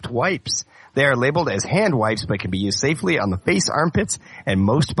wrapped wipes. They are labeled as hand wipes, but can be used safely on the face, armpits, and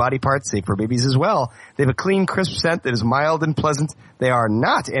most body parts, safe for babies as well. They have a clean, crisp scent that is mild and pleasant. They are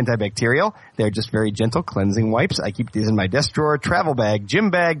not antibacterial. They're just very gentle, cleansing wipes. I keep these in my desk drawer, travel bag, gym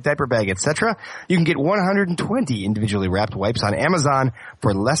bag, diaper bag, etc. You can get 120 individually wrapped wipes on Amazon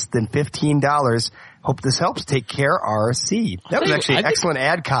for less than $15. Hope this helps. Take care, RC. That was actually an excellent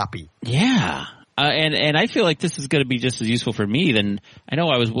ad copy. Yeah. And I feel like this is going to be just as useful for me. Then I know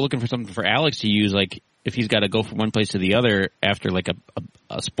I was looking for something for Alex to use, like if he's got to go from one place to the other after like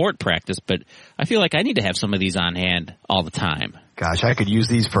a sport practice. But I feel like I need to have some of these on hand all the time. Gosh, I could use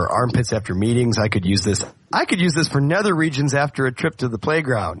these for armpits after meetings. I could use this for nether regions after a trip to the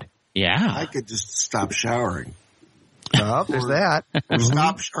playground. Yeah. I could just stop showering. Oh, there's that.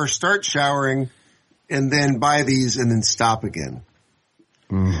 Or start showering and then buy these and then stop again.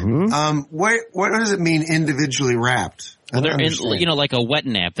 Mm-hmm. What does it mean individually wrapped? Well, they're like a wet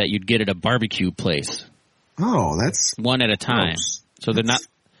nap that you'd get at a barbecue place. Oh, that's one at a time. Gross. So they're not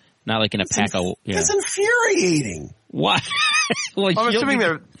like in a pack of. Yeah. That's infuriating. What? Well, I'm assuming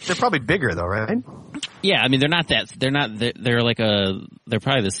they're probably bigger though, right? Yeah, I mean they're not that. They're like they're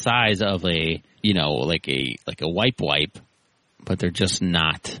probably the size of a like a wipe, but they're just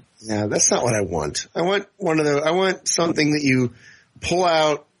not. Yeah, that's not what I want. I want one of those. I want something that you pull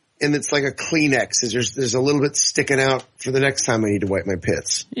out and it's like a Kleenex. There's a little bit sticking out for the next time I need to wipe my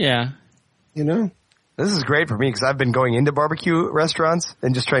pits. Yeah. You know? This is great for me because I've been going into barbecue restaurants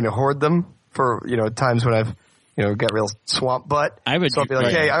and just trying to hoard them for, times when I've, got real swamp butt. So I'll be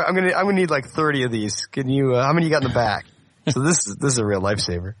like, hey, I'm gonna need like 30 of these. Can you, how many you got in the back? So this is a real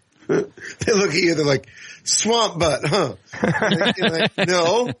lifesaver. They look at you, they're like, swamp butt, huh? You're like,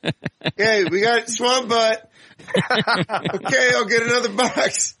 no. Okay, we got swamp butt. Okay, I'll get another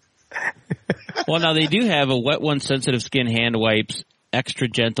box. Well, now they do have a Wet One Sensitive Skin Hand Wipes extra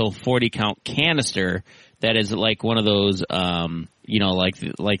gentle 40 count canister that is like one of those,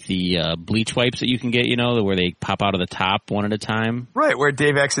 like the bleach wipes that you can get, where they pop out of the top one at a time. Right, where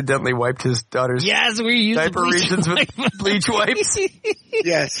Dave accidentally wiped his daughter's diaper regions with bleach wipes.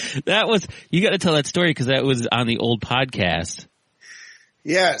 Yes. That was, you got to tell that story because that was on the old podcast.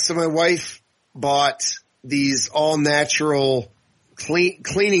 Yeah, so my wife bought these all natural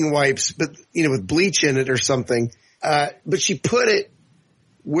cleaning wipes, but, with bleach in it or something. But she put it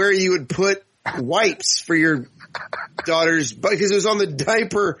where you would put wipes for your daughter's, because it was on the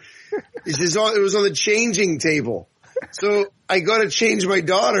diaper. It was on the changing table. So I go to change my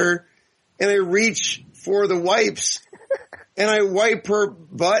daughter and I reach for the wipes and I wipe her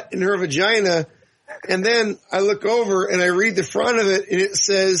butt and her vagina. And then I look over and I read the front of it and it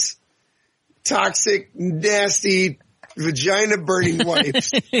says toxic, nasty vagina burning wipes.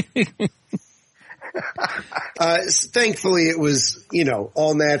 Thankfully it was,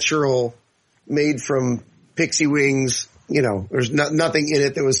 all natural, made from pixie wings. There's nothing in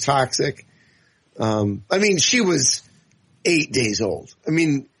it that was toxic. She was 8 days old.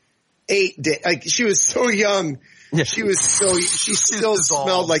 8 days. Like, she was so young. Yeah. She still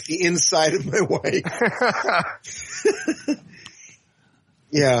smelled like the inside of my wife.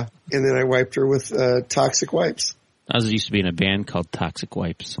 Yeah. And then I wiped her with, toxic wipes. I used to be in a band called Toxic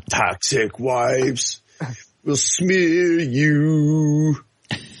Wipes. Toxic wipes will smear you.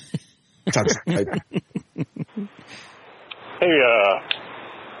 Toxic wipe. Hey,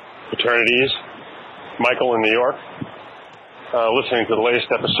 fraternities. Michael in New York. Listening to the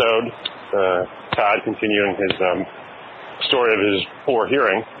latest episode, Todd continuing his story of his poor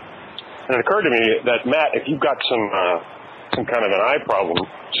hearing. And it occurred to me that, Matt, if you've got some kind of an eye problem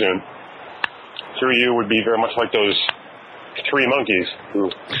soon, through you would be very much like those three monkeys who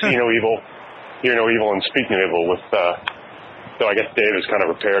see no evil, hear no evil, and speak no evil with, though I guess Dave is kind of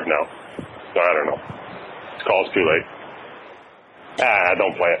repaired now. So I don't know. This call's too late.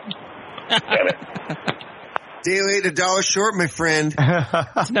 Don't play it. Damn it. Day late, $1 short, my friend.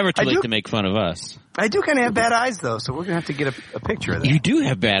 It's never too late to make fun of us. I do kind of have bad eyes, though, so we're going to have to get a picture of that. You do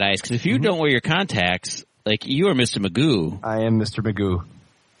have bad eyes, because if you don't wear your contacts, like, you are Mr. Magoo. I am Mr. Magoo.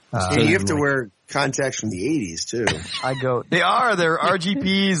 And you have to wear contacts from the 80s, too. They're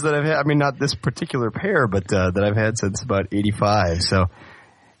RGPs that I've had. Not this particular pair, but that I've had since about 85. So,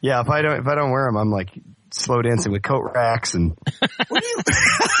 yeah, if I don't wear them, I'm like slow dancing with coat racks and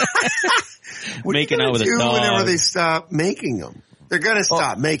making out with a dog. Whenever they stop making them, they're gonna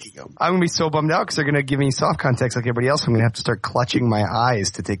stop making them. I'm gonna be so bummed out because they're gonna give me soft contacts like everybody else. I'm gonna have to start clutching my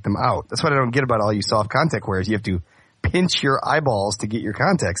eyes to take them out. That's what I don't get about all you soft contact wearers. You have to pinch your eyeballs to get your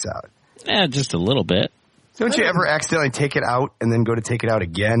contacts out. Yeah, just a little bit. Don't you ever accidentally take it out and then go to take it out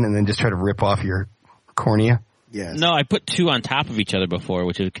again and then just try to rip off your cornea? Yes. No, I put two on top of each other before,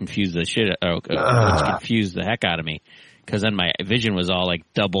 which would confuse the confused the heck out of me. Because then my vision was all like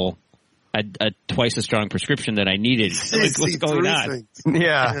double, a twice as strong prescription that I needed. So like, what's going on?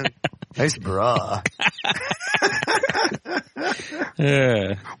 Yeah. Nice bra.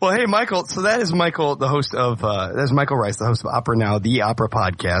 Well, hey, Michael. So that is Michael, the host of, that's Michael Rice, the host of Opera Now, the Opera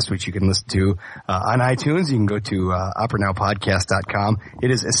Podcast, which you can listen to on iTunes. You can go to operanowpodcast.com.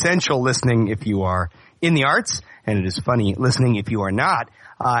 It is essential listening if you are in the arts, and it is funny listening if you are not.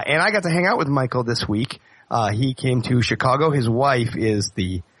 And I got to hang out with Michael this week. He came to Chicago. His wife is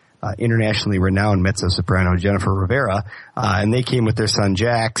the internationally renowned mezzo-soprano Jennifer Rivera, and they came with their son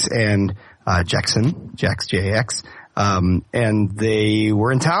Jax and Jackson, Jax J-A-X. And they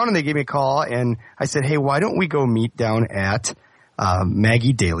were in town and they gave me a call and I said, hey, why don't we go meet down at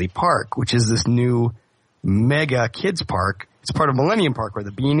Maggie Daley Park, which is this new mega kids park. It's part of Millennium Park where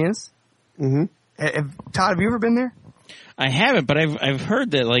the Bean is. Mm-hmm. Todd, have you ever been there? I haven't, but I've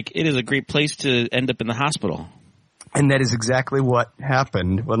heard that like it is a great place to end up in the hospital. And that is exactly what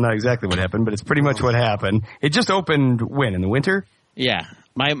happened. Well, not exactly what happened, but it's pretty much what happened. It just opened when? In the winter? Yeah.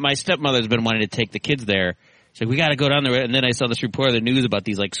 My stepmother's been wanting to take the kids there. She's like, we got to go down there. And then I saw this report of the news about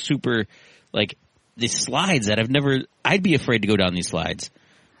these like super, like these slides that I'd be afraid to go down these slides.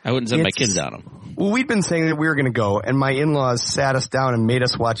 I wouldn't send my kids on them. Well, we'd been saying that we were going to go, and my in-laws sat us down and made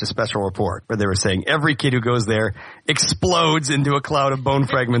us watch a special report where they were saying every kid who goes there explodes into a cloud of bone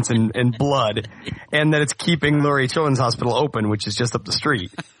fragments and blood, and that it's keeping Lurie Children's Hospital open, which is just up the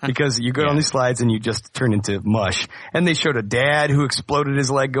street, because you go down these slides and you just turn into mush. And they showed a dad who exploded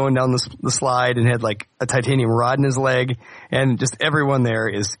his leg going down the slide and had like a titanium rod in his leg, and just everyone there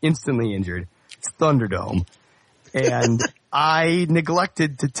is instantly injured. It's Thunderdome. And I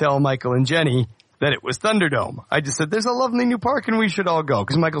neglected to tell Michael and Jenny that it was Thunderdome. I just said, there's a lovely new park and we should all go.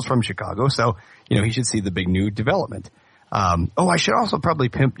 Because Michael's from Chicago, so, he should see the big new development. I should also probably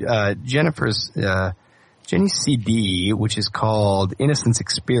pimp Jenny's CD, which is called Innocence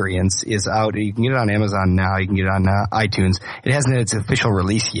Experience, is out. You can get it on Amazon now. You can get it on iTunes. It hasn't had its official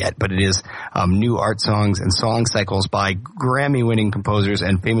release yet, but it is new art songs and song cycles by Grammy-winning composers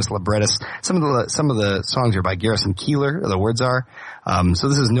and famous librettists. Some of the songs are by Garrison Keillor, the words are. So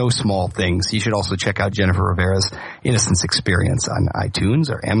this is no small thing. So you should also check out Jennifer Rivera's Innocence Experience on iTunes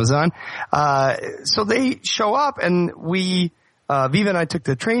or Amazon. So they show up, and Viva and I took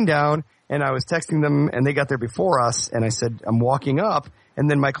the train down, and I was texting them, and they got there before us, and I said, I'm walking up, and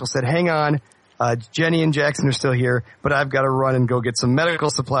then Michael said, hang on, Jenny and Jackson are still here, but I've got to run and go get some medical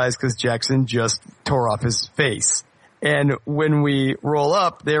supplies because Jackson just tore off his face. And when we roll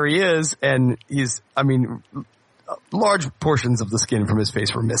up, there he is, and large portions of the skin from his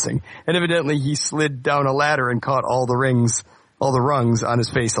face were missing. And evidently he slid down a ladder and caught all the rungs on his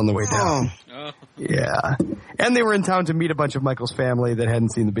face on the way down. Oh. Yeah. And they were in town to meet a bunch of Michael's family that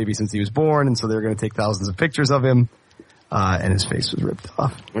hadn't seen the baby since he was born, and so they were going to take thousands of pictures of him, and his face was ripped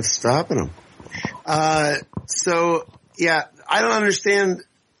off. What's stopping him? I don't understand.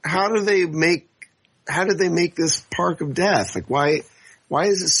 How did they make this park of death? Like, why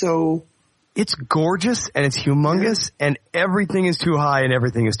is it so? It's gorgeous and it's humongous, and everything is too high and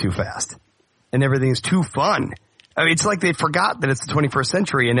everything is too fast, and everything is too fun. I mean, it's like they forgot that it's the 21st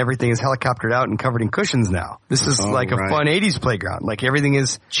century and everything is helicoptered out and covered in cushions now. This is a fun 80s playground. Like, everything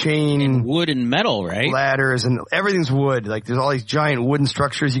is chain. And wood and metal, right? Ladders, and everything's wood. Like, there's all these giant wooden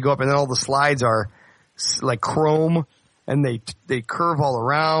structures you go up, and then all the slides are like chrome, and they curve all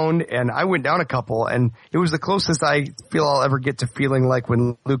around. And I went down a couple, and it was the closest I feel I'll ever get to feeling like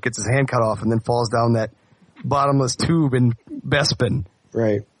when Luke gets his hand cut off and then falls down that bottomless tube in Bespin.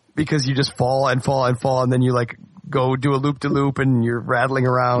 Right. Because you just fall and fall and fall, and then you like go do a loop-de-loop and you're rattling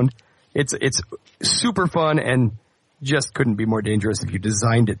around. It's super fun and just couldn't be more dangerous if you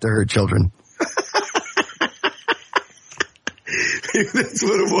designed it to hurt children. That's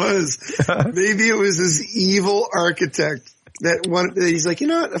what it was. Maybe it was this evil architect he's like,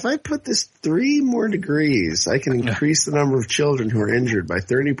 if I put this 3 more degrees, I can increase the number of children who are injured by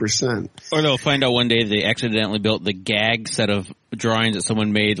 30%. Or they'll find out one day they accidentally built the gag set of drawings that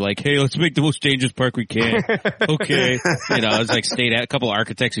someone made, like, hey, let's make the most dangerous park we can. Okay. It's like a couple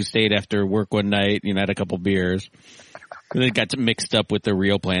architects who stayed after work one night, had a couple beers. And they got mixed up with the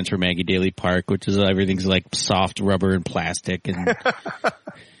real plans for Maggie Daly Park, which is everything's like soft rubber and plastic. And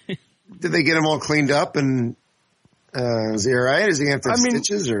did they get them all cleaned up and is he all right? Is he going to have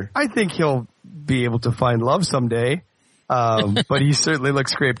stitches? Or? I think he'll be able to find love someday. But he certainly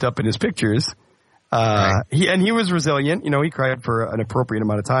looks scraped up in his pictures. He was resilient. He cried for an appropriate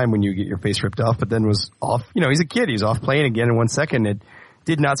amount of time when you get your face ripped off, but then was off. He's a kid. He's off playing again in 1 second. It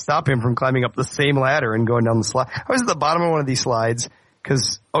did not stop him from climbing up the same ladder and going down the slide. I was at the bottom of one of these slides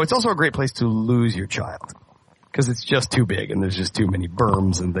because, it's also a great place to lose your child because it's just too big and there's just too many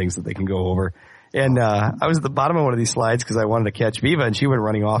berms and things that they can go over. And I was at the bottom of one of these slides because I wanted to catch Viva, and she went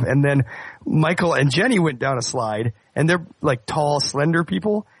running off. And then Michael and Jenny went down a slide, and they're like tall, slender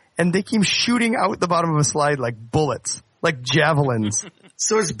people, and they came shooting out the bottom of a slide like bullets, like javelins.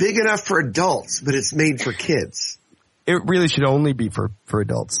 So it's big enough for adults, but it's made for kids. It really should only be for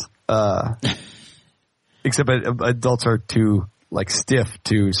adults. Except adults are too stiff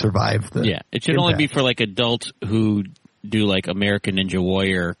to survive the it should only be for adults who do American Ninja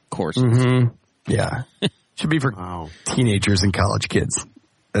Warrior courses. Mm-hmm. Yeah. Should be for teenagers and college kids.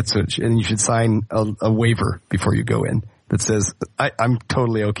 That's what, and you should sign a waiver before you go in that says, I'm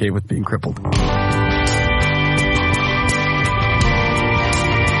totally okay with being crippled.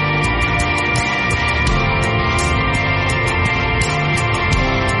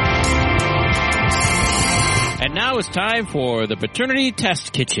 And now it's time for the Paternity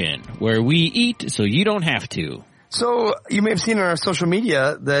Test Kitchen, where we eat so you don't have to. So you may have seen on our social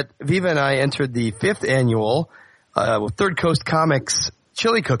media that Viva and I entered the 5th annual Third Coast Comics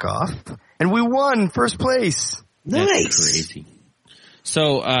Chili Cook-Off, and we won first place. Nice. That's crazy.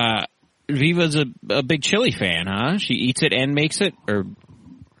 So Viva's a big chili fan, huh? She eats it and makes it, or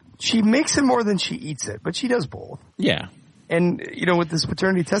She makes it more than she eats it, but she does both. Yeah. And, you know, with this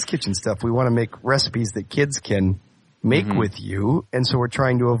paternity test kitchen stuff, we want to make recipes that kids can make with you. And so we're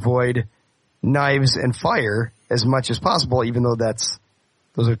trying to avoid knives and fire as much as possible, even though those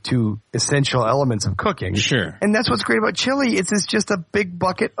are two essential elements of cooking. Sure. And that's what's great about chili. It's just a big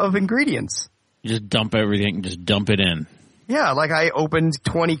bucket of ingredients. You just dump everything, just dump it in. Yeah, like I opened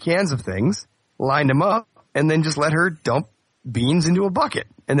 20 cans of things, lined them up, and then just let her dump beans into a bucket.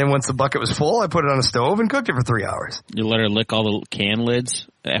 And then once the bucket was full, I put it on a stove and cooked it for 3 hours. You let her lick all the can lids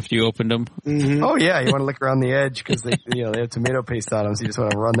after you opened them? Mm-hmm. Oh, yeah. You want to lick around the edge because they have tomato paste on them, so you just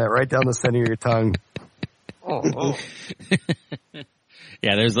want to run that right down the center of your tongue. Oh.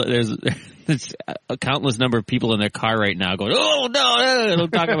 Yeah, there's a countless number of people in their car right now going, oh, no,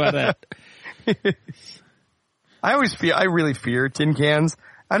 don't talk about that. I really fear tin cans.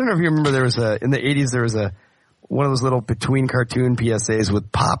 I don't know if you remember in the 80s, there was one of those little between cartoon PSAs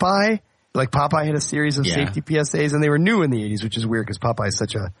with Popeye. Like Popeye had a series of safety PSAs, and they were new in the 80s, which is weird because Popeye is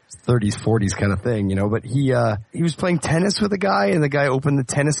such a 30s, 40s kind of thing, you know. But he was playing tennis with a guy, and the guy opened the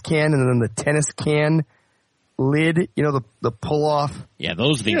tennis can, and then the tennis can lid, you know, the pull off. Yeah,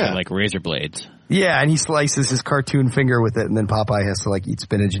 those things are like razor blades. Yeah, and he slices his cartoon finger with it, and then Popeye has to like eat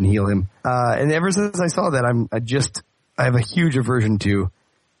spinach and heal him. And ever since I saw that, I have a huge aversion to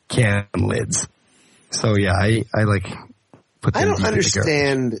can lids. So yeah, I like put them. I don't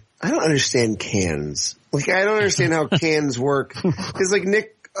understand cans. Like I don't understand how cans work. Because like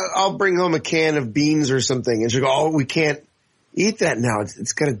Nick, I'll bring home a can of beans or something, and she'll go, "Oh, we can't eat that now.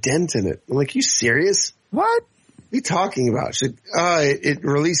 It's got a dent in it." I'm like, "You serious? What? What are you talking about?" She's like, it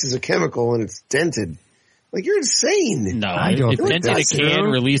releases a chemical and it's dented. Like, you're insane. No, if dented can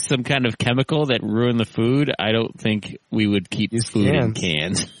release some kind of chemical that ruined the food, I don't think we would keep food in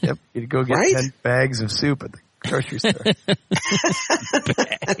cans. Yep, you'd go get 10 bags of soup at the grocery store.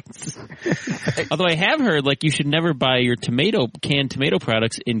 Although I have heard, like, you should never buy your canned tomato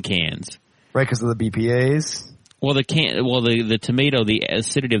products in cans. Right, because of the BPAs? Well, the tomato, the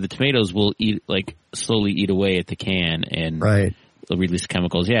acidity of the tomatoes will slowly eat away at the can and they'll release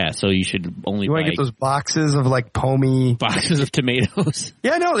chemicals. Yeah, so you should only buy. You want to get those boxes of like Pommy boxes of tomatoes.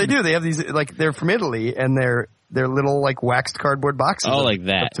 Yeah, no, they do. They have these like they're from Italy and they're little like waxed cardboard boxes. Oh, like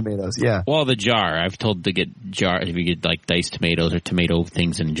that. Of tomatoes. Yeah. Well, the jar. I've told to get jar if you get like diced tomatoes or tomato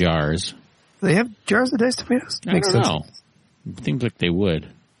things in jars. They have jars of diced tomatoes. I don't know. Seems like they would.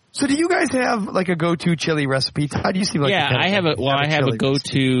 So do you guys have like a go-to chili recipe? How do you seem like? Yeah, I have a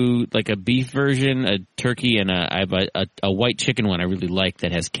go-to like a beef version, a turkey, and I have a white chicken one I really like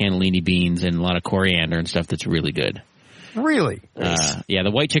that has cannellini beans and a lot of coriander and stuff that's really good. Really? Yeah,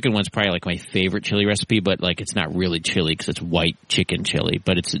 the white chicken one's probably like my favorite chili recipe, but like it's not really chili because it's white chicken chili,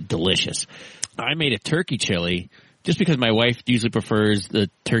 but it's delicious. I made a turkey chili just because my wife usually prefers the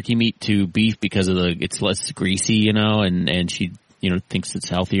turkey meat to beef because of it's less greasy, you know, and she thinks it's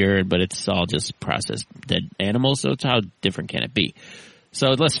healthier, but it's all just processed dead animals, so it's how different can it be? So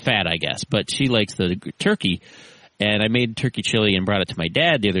less fat, I guess, but she likes the turkey, and I made turkey chili and brought it to my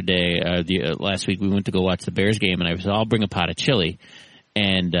dad the other day. Last week we went to go watch the Bears game, and I said, I'll bring a pot of chili,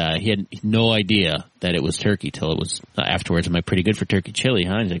 and he had no idea that it was turkey till it was afterwards. Am I pretty good for turkey chili,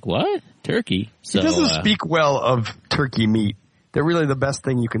 huh? He's like, what? Turkey? So, it doesn't speak well of turkey meat. That really the best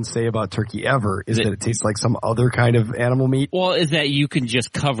thing you can say about turkey ever is that it tastes like some other kind of animal meat. Well, is that you can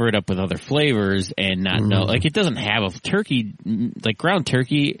just cover it up with other flavors and not know. Like, it doesn't have a turkey, like ground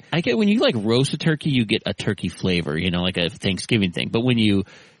turkey. I get when you like roast a turkey, you get a turkey flavor, like a Thanksgiving thing. But when you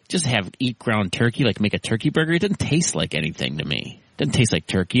just eat ground turkey, like make a turkey burger, it doesn't taste like anything to me. It doesn't taste like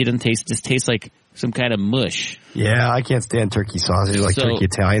turkey. It just tastes like some kind of mush. Yeah, I can't stand turkey sausage. Like turkey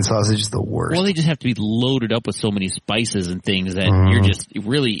Italian sausage is the worst. Well, they just have to be loaded up with so many spices and things that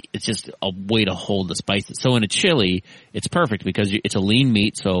it's just a way to hold the spices. So in a chili, it's perfect because it's a lean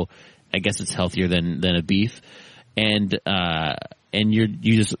meat, so I guess it's healthier than a beef. And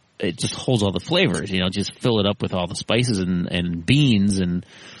it just holds all the flavors, just fill it up with all the spices and beans and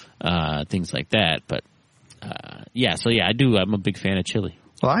things like that. But I do. I'm a big fan of chili.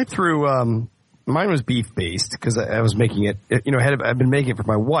 Well, I threw mine was beef based because I was making it. Had I been making it for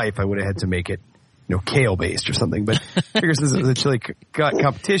my wife, I would have had to make it, kale based or something. But because this is a chili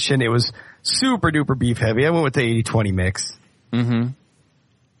competition, it was super duper beef heavy. I went with the 80-20 mix. Mm-hmm.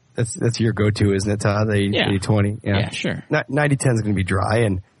 That's your go-to, isn't it, Todd? The 80-20. Yeah, sure. 90-10 is going to be dry,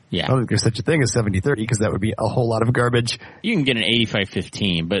 and I don't think there's such a thing as 70-30 because that would be a whole lot of garbage. You can get an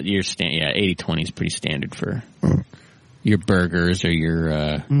 85-15, but 80-20 is pretty standard for your burgers or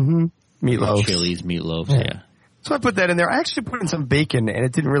your meatloaf, chilies, meatloafs. Yeah. So I put that in there. I actually put in some bacon, and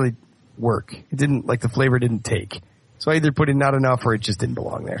it didn't really work. It didn't the flavor didn't take. So I either put in not enough or it just didn't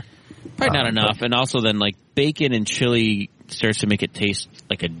belong there. Probably not enough. And also then like bacon and chili starts to make it taste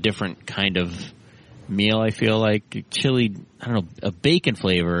like a different kind of meal, I feel like. Chili, I don't know, a bacon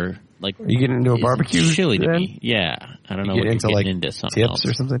flavor. Like, you get into a barbecue chili to then? me. Yeah. I don't know You what get into you're like getting into something tips else.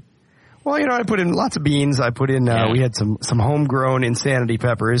 or something. Well, I put in lots of beans. I put in, we had some homegrown Insanity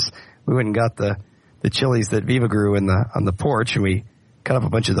peppers. We went and got the chilies that Viva grew on the porch, and we cut up a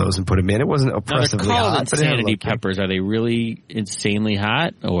bunch of those and put them in. It wasn't oppressively now they're called hot. Insanity peppers. Are they really insanely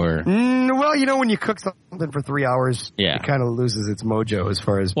hot, or? Well, when you cook something for 3 hours, it kind of loses its mojo as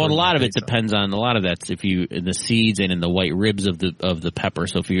far as. Well, a lot of it depends on, a lot of that's in the seeds and in the white ribs of the pepper.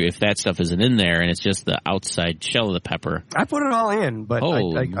 So if that stuff isn't in there and it's just the outside shell of the pepper. I put it all in, but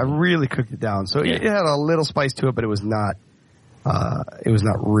I really cooked it down. So it had a little spice to it, but it was not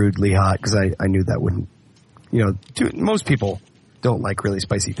rudely hot because I knew that wouldn't, most people don't like really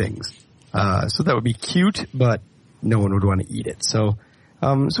spicy things. So that would be cute, but no one would want to eat it. So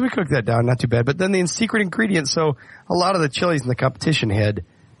we cooked that down, not too bad. But then the secret ingredients, so a lot of the chilies in the competition had,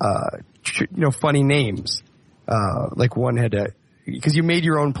 funny names. Like one had because you made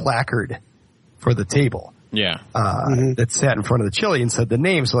your own placard for the table. Yeah. That sat in front of the chili and said the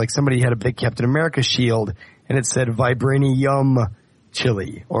name. So like somebody had a big Captain America shield and it said Vibranium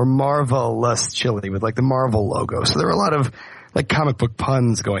chili or Marvelous chili with like the Marvel logo. So there were a lot of like comic book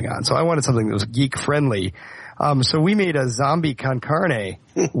puns going on. So I wanted something that was geek friendly. So we made a zombie con carne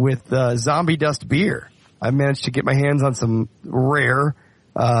with zombie dust beer. I managed to get my hands on some rare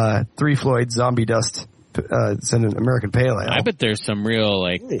 3 Floyd zombie dust. It's an American pale ale. I bet there's some real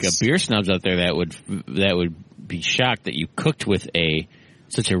beer snobs out there that would be shocked that you cooked with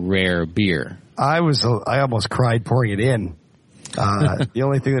such a rare beer. I almost cried pouring it in. The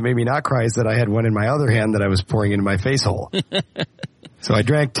only thing that made me not cry is that I had one in my other hand that I was pouring into my face hole. So I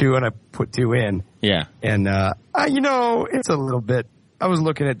drank 2 and I put 2 in. Yeah. And, it's a little bit, I was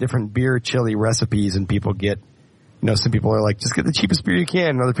looking at different beer chili recipes and people get, some people are like, just get the cheapest beer you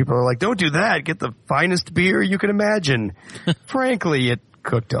can. And other people are like, don't do that. Get the finest beer you can imagine. Frankly, it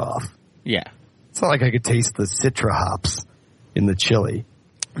cooked off. Yeah. It's not like I could taste the citra hops in the chili.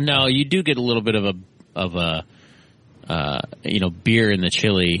 No, you do get a little bit of a beer in the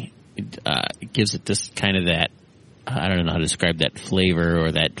chili. It gives it this kind of that, I don't know how to describe that flavor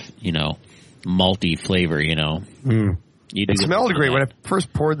or that, malty flavor, It smelled great when I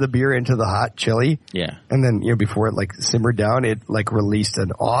first poured the beer into the hot chili. Yeah. And then, before it simmered down, it released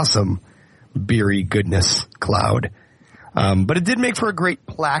an awesome beery goodness cloud. But it did make for a great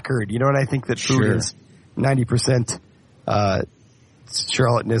placard, and I think that food is 90%,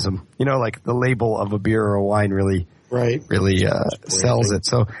 charlatanism. Like the label of a beer or a wine really sells it.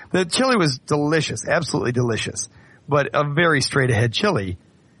 So the chili was delicious, absolutely delicious, but a very straight ahead chili.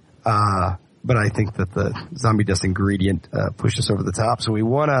 But I think that the zombie dust ingredient pushed us over the top. So we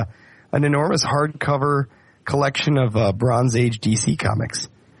won an enormous hardcover collection of Bronze Age DC comics.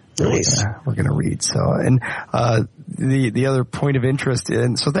 Nice. We're going to read. So, and the other point of interest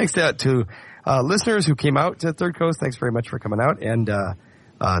in, so thanks to listeners who came out to Third Coast. Thanks very much for coming out. And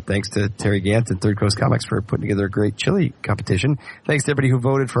thanks to Terry Gant and Third Coast Comics for putting together a great chili competition. Thanks to everybody who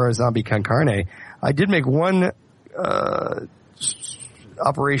voted for our zombie con carne. I did make one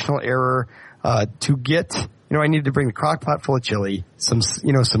operational error. To get, I needed to bring the crock pot full of chili, some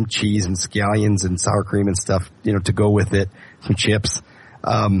cheese and scallions and sour cream and stuff, to go with it, some chips,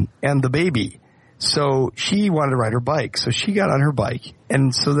 and the baby. So she wanted to ride her bike. So she got on her bike.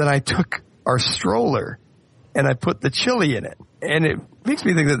 And so then I took our stroller and I put the chili in it. And it makes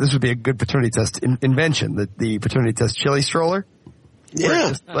me think that this would be a good paternity test invention, the paternity test chili stroller. Yeah.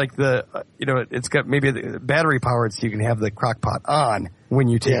 Just like it's got maybe battery powered so you can have the crock pot on when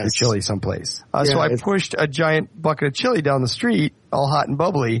you take your chili someplace. So I pushed a giant bucket of chili down the street, all hot and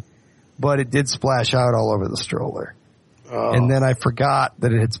bubbly, but it did splash out all over the stroller. Oh. And then I forgot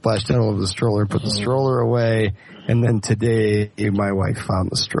that it had splashed out all over the stroller and put the stroller away. And then today my wife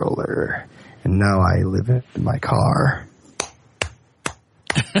found the stroller and now I live in my car.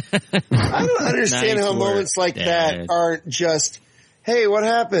 I don't understand how moments like that aren't just, hey, what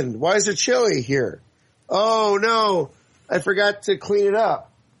happened? Why is there chili here? Oh, no, I forgot to clean it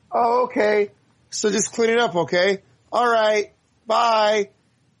up. Oh, okay. So just clean it up, okay? All right. Bye.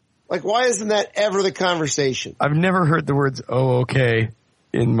 Like, why isn't that ever the conversation? I've never heard the words, oh, okay,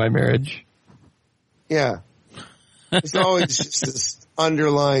 in my marriage. Yeah. There's always just this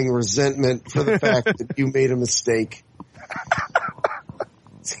underlying resentment for the fact that you made a mistake.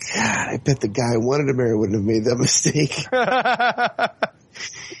 God, I bet the guy I wanted to marry wouldn't have made that mistake.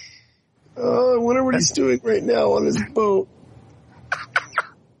 Oh, I wonder what he's doing right now on his boat.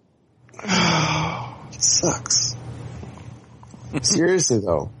 Oh, it sucks. Seriously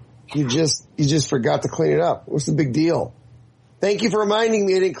though, you just forgot to clean it up. What's the big deal? Thank you for reminding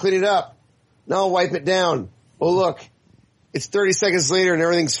me I didn't clean it up. Now I'll wipe it down. Oh look, it's 30 seconds later and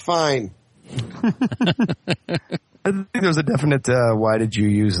everything's fine. I think there's a definite, why did you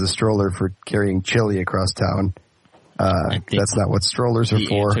use the stroller for carrying chili across town? That's not what strollers are for.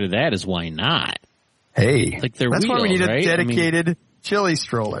 The answer to that is why not? Hey, like that's wheels, why we need right? a dedicated chili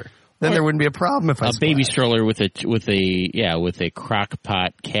stroller. Then there wouldn't be a problem if I a baby stroller with a crock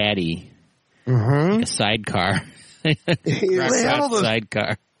pot caddy, like a sidecar. They have all those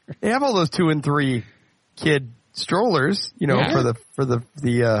sidecar. They have all those 2 and 3 kid strollers, for the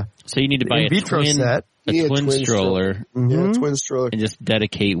so you need to buy a vitro twin set. A twin stroller. Mm-hmm. Yeah, twin stroller. And just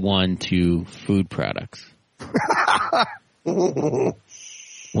dedicate one to food products. One's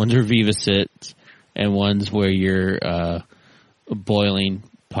are Viva Sits, and one's where your boiling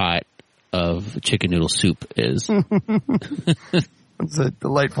pot of chicken noodle soup is. It's a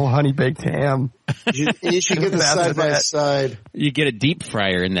delightful honey-baked ham. You should get the side-by-side. You get a deep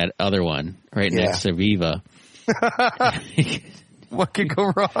fryer in that other one right next to Viva. What could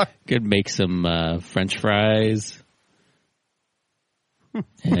go wrong? Could make some French fries.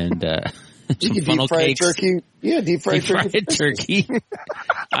 And you can funnel deep-fried cakes. Turkey. Yeah, deep-fried turkey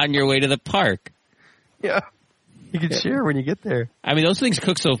on your way to the park. Yeah. You can share when you get there. I mean, those things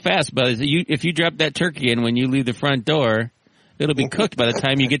cook so fast, but if you drop that turkey in when you leave the front door, it'll be cooked by the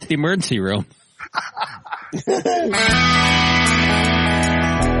time you get to the emergency room.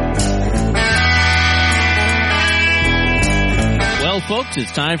 Well, folks,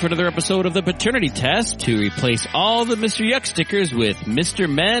 it's time for another episode of the Paternity Test to replace all the Mr. Yuck stickers with Mr.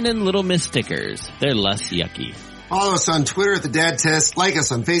 Men and Little Miss stickers. They're less yucky. Follow us on Twitter at The Dad Test, like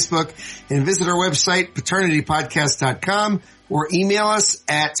us on Facebook, and visit our website, paternitypodcast.com, or email us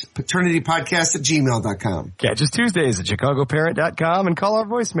at paternitypodcast@gmail.com. Catch us Tuesdays at chicagoparent.com and call our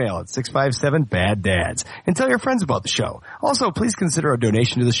voicemail at 657-BAD-DADS. And tell your friends about the show. Also, please consider a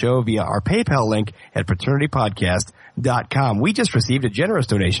donation to the show via our PayPal link at paternitypodcast.com. We just received a generous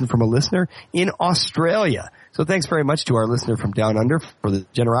donation from a listener in Australia. So thanks very much to our listener from down under for the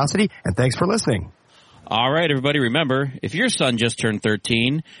generosity, and thanks for listening. All right, everybody, remember, if your son just turned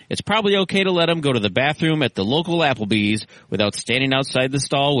 13, it's probably okay to let him go to the bathroom at the local Applebee's without standing outside the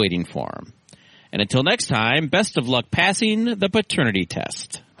stall waiting for him. And until next time, best of luck passing the paternity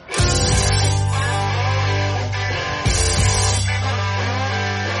test.